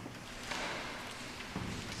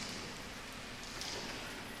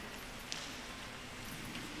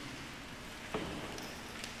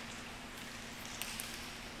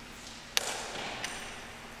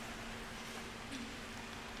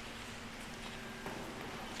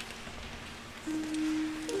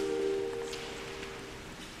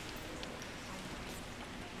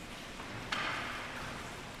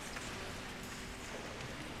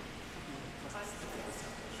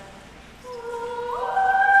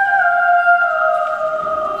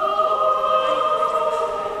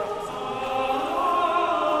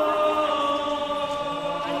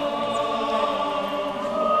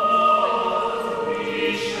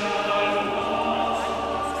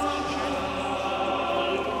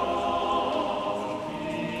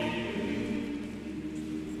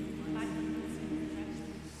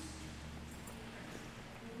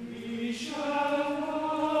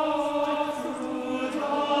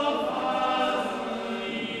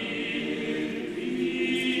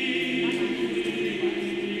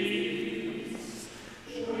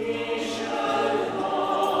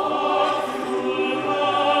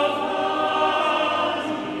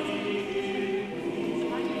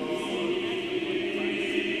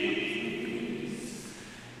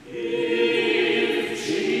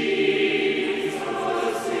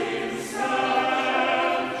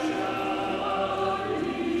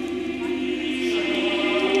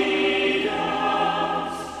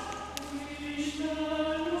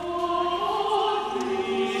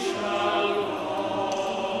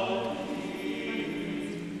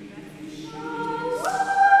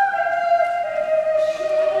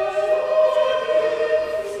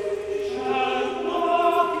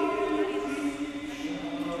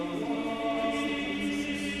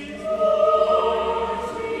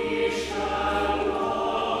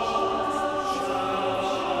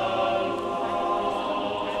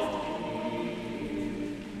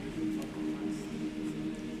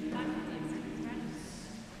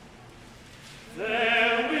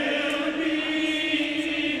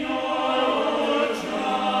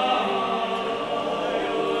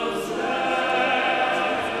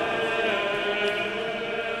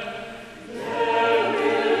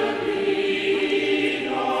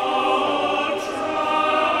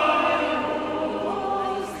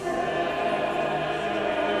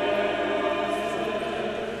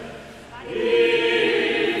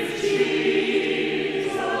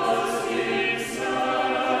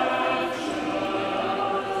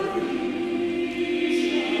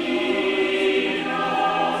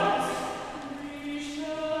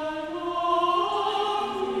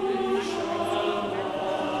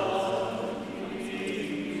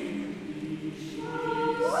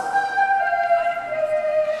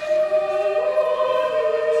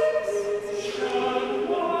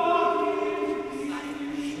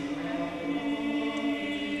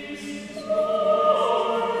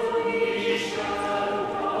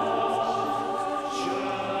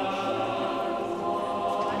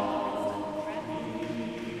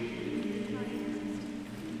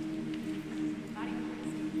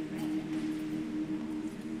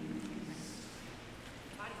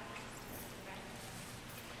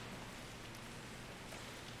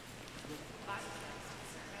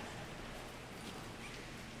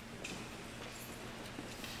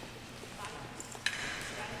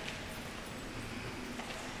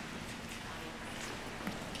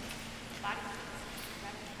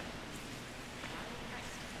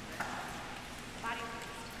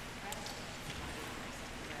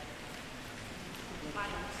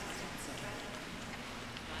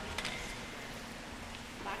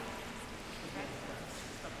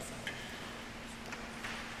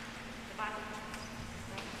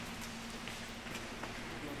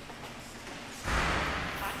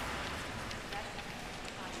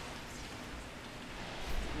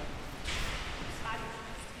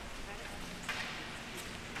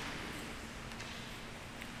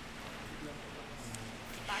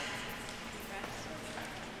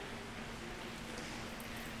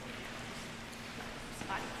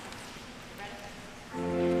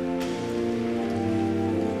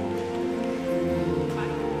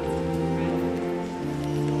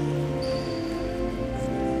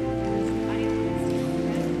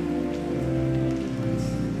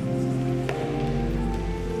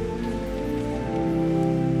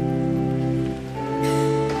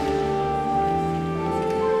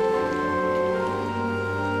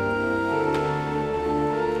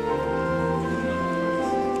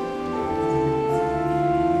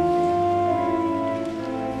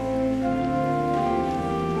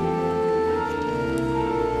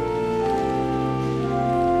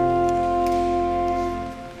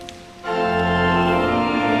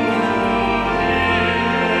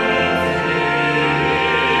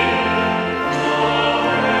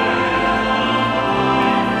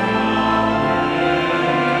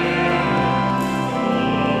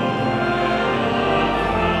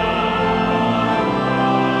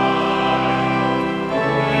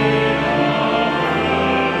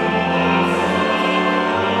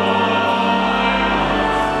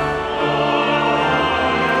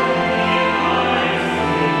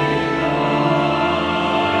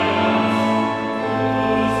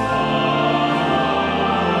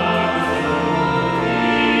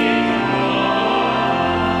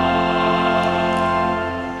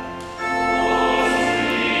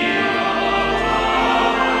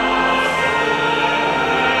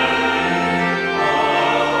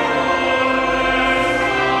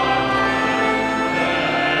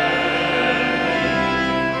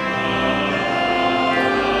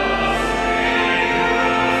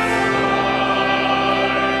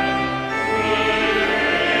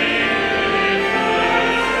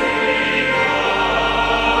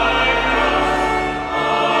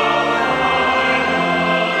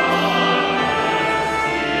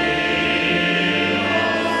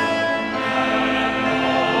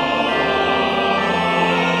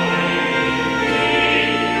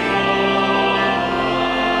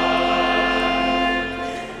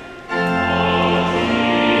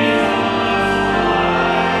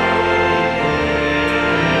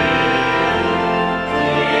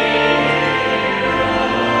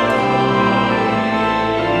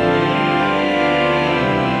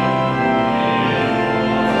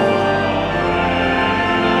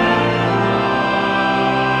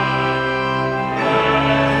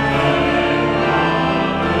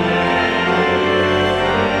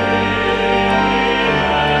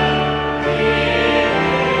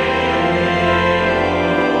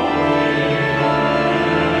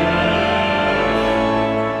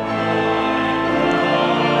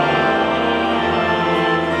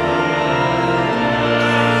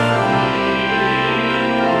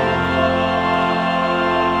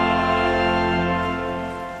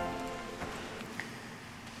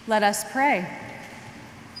 Let us pray.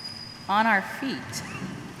 On our feet.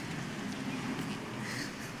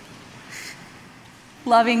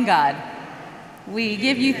 Loving God, we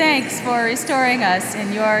give you thanks for restoring us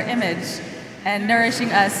in your image and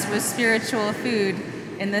nourishing us with spiritual food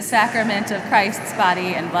in the sacrament of Christ's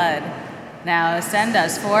body and blood. Now send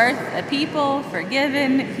us forth a people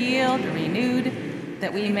forgiven, healed, renewed,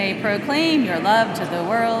 that we may proclaim your love to the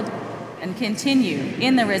world and continue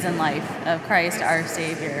in the risen life of Christ our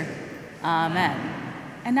Savior. Amen.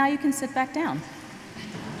 And now you can sit back down.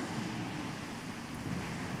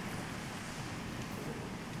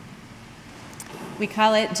 We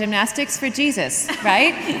call it gymnastics for Jesus,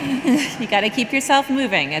 right? You got to keep yourself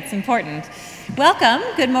moving. It's important. Welcome.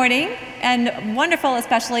 Good morning. And wonderful,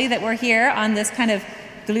 especially, that we're here on this kind of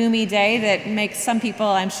gloomy day that makes some people,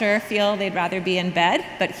 I'm sure, feel they'd rather be in bed.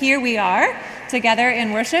 But here we are together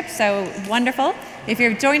in worship. So wonderful. If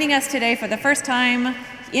you're joining us today for the first time,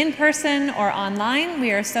 in person or online,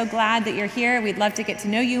 we are so glad that you're here. We'd love to get to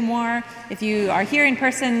know you more. If you are here in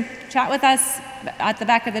person, chat with us at the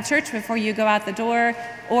back of the church before you go out the door.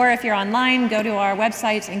 Or if you're online, go to our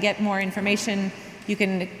website and get more information. You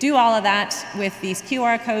can do all of that with these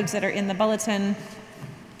QR codes that are in the bulletin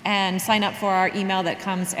and sign up for our email that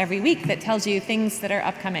comes every week that tells you things that are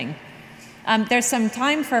upcoming. There's some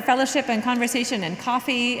time for fellowship and conversation and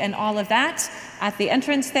coffee and all of that at the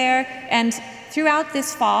entrance there. And throughout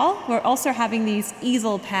this fall, we're also having these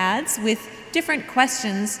easel pads with different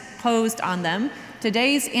questions posed on them.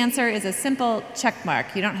 Today's answer is a simple check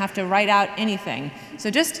mark. You don't have to write out anything. So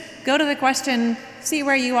just go to the question, see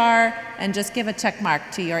where you are, and just give a check mark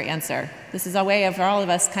to your answer. This is a way of all of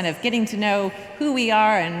us kind of getting to know who we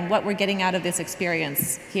are and what we're getting out of this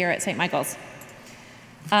experience here at St. Michael's.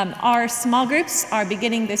 Our small groups are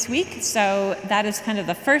beginning this week, so that is kind of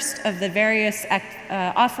the first of the various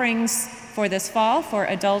offerings for this fall for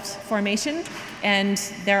adult formation, and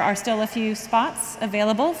there are still a few spots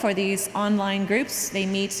available for these online groups. They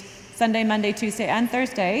meet Sunday, Monday, Tuesday, and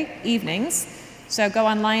Thursday evenings, so go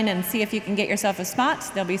online and see if you can get yourself a spot.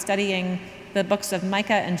 They'll be studying the books of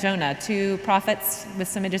Micah and Jonah, two prophets with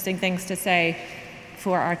some interesting things to say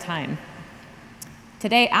for our time.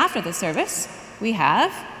 Today, after the service, we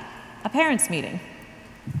have a parents' meeting.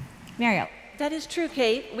 Mariel. That is true,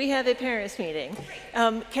 Kate. We have a parents' meeting.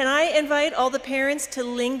 Can I invite all the parents to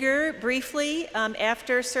linger briefly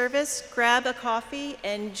after service, grab a coffee,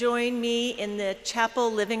 and join me in the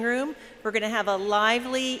chapel living room? We're going to have a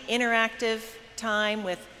lively, interactive time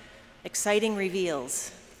with exciting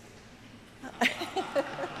reveals.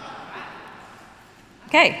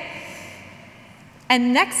 Okay.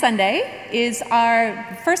 And next Sunday is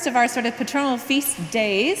our first of our sort of patronal feast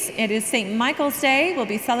days. It is St. Michael's Day. We'll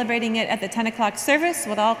be celebrating it at the 10 o'clock service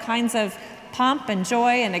with all kinds of pomp and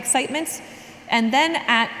joy and excitement. And then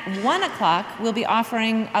at 1 o'clock, we'll be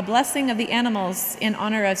offering a blessing of the animals in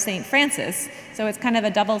honor of St. Francis. So it's kind of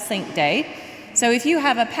a double saint day. So if you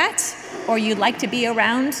have a pet or you like to be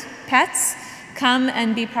around pets, come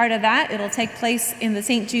and be part of that. It'll take place in the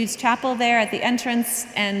St. Jude's Chapel there at the entrance,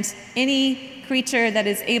 and any creature that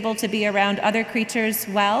is able to be around other creatures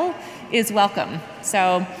well is welcome.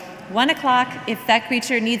 So 1 o'clock, if that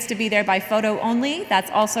creature needs to be there by photo only, that's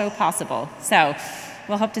also possible. So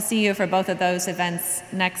we'll hope to see you for both of those events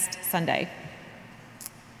next Sunday.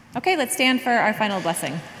 Okay, let's stand for our final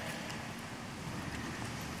blessing.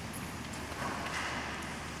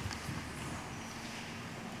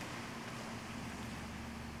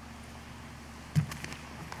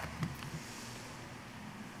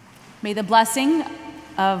 May the blessing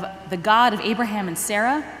of the God of Abraham and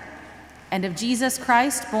Sarah, and of Jesus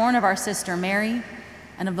Christ, born of our sister Mary,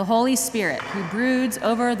 and of the Holy Spirit, who broods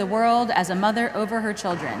over the world as a mother over her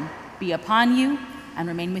children, be upon you and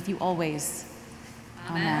remain with you always.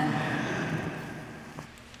 Amen.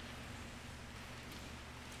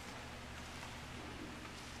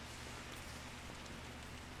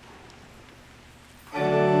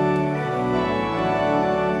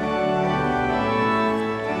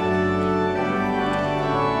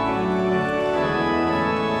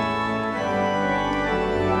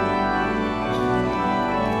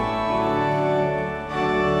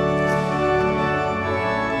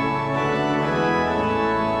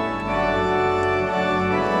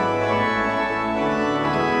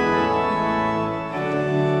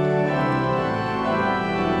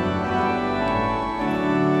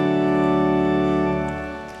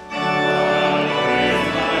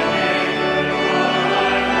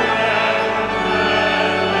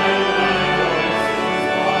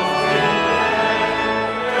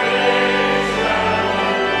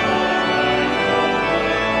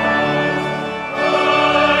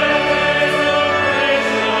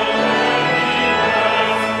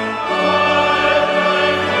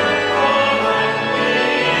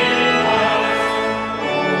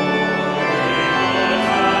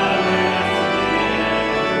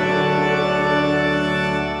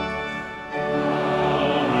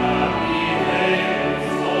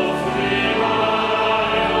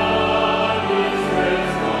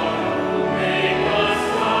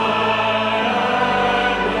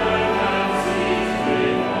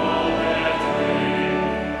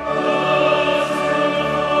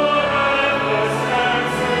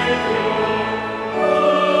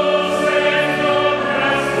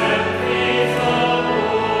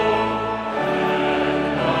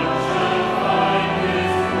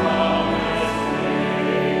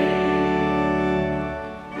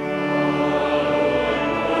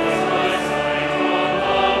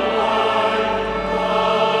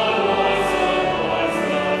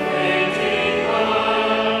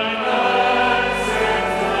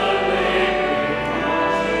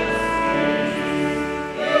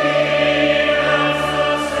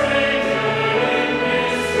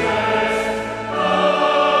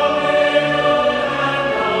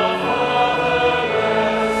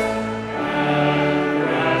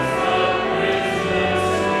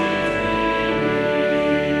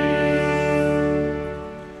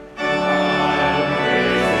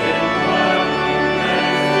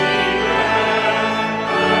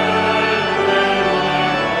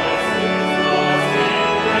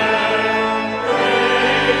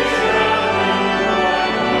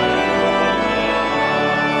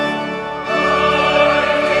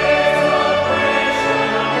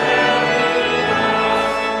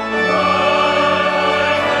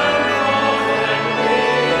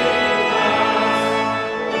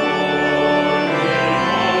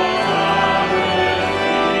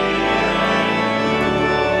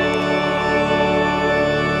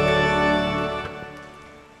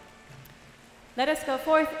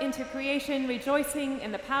 into creation rejoicing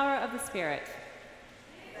in the power of the Spirit.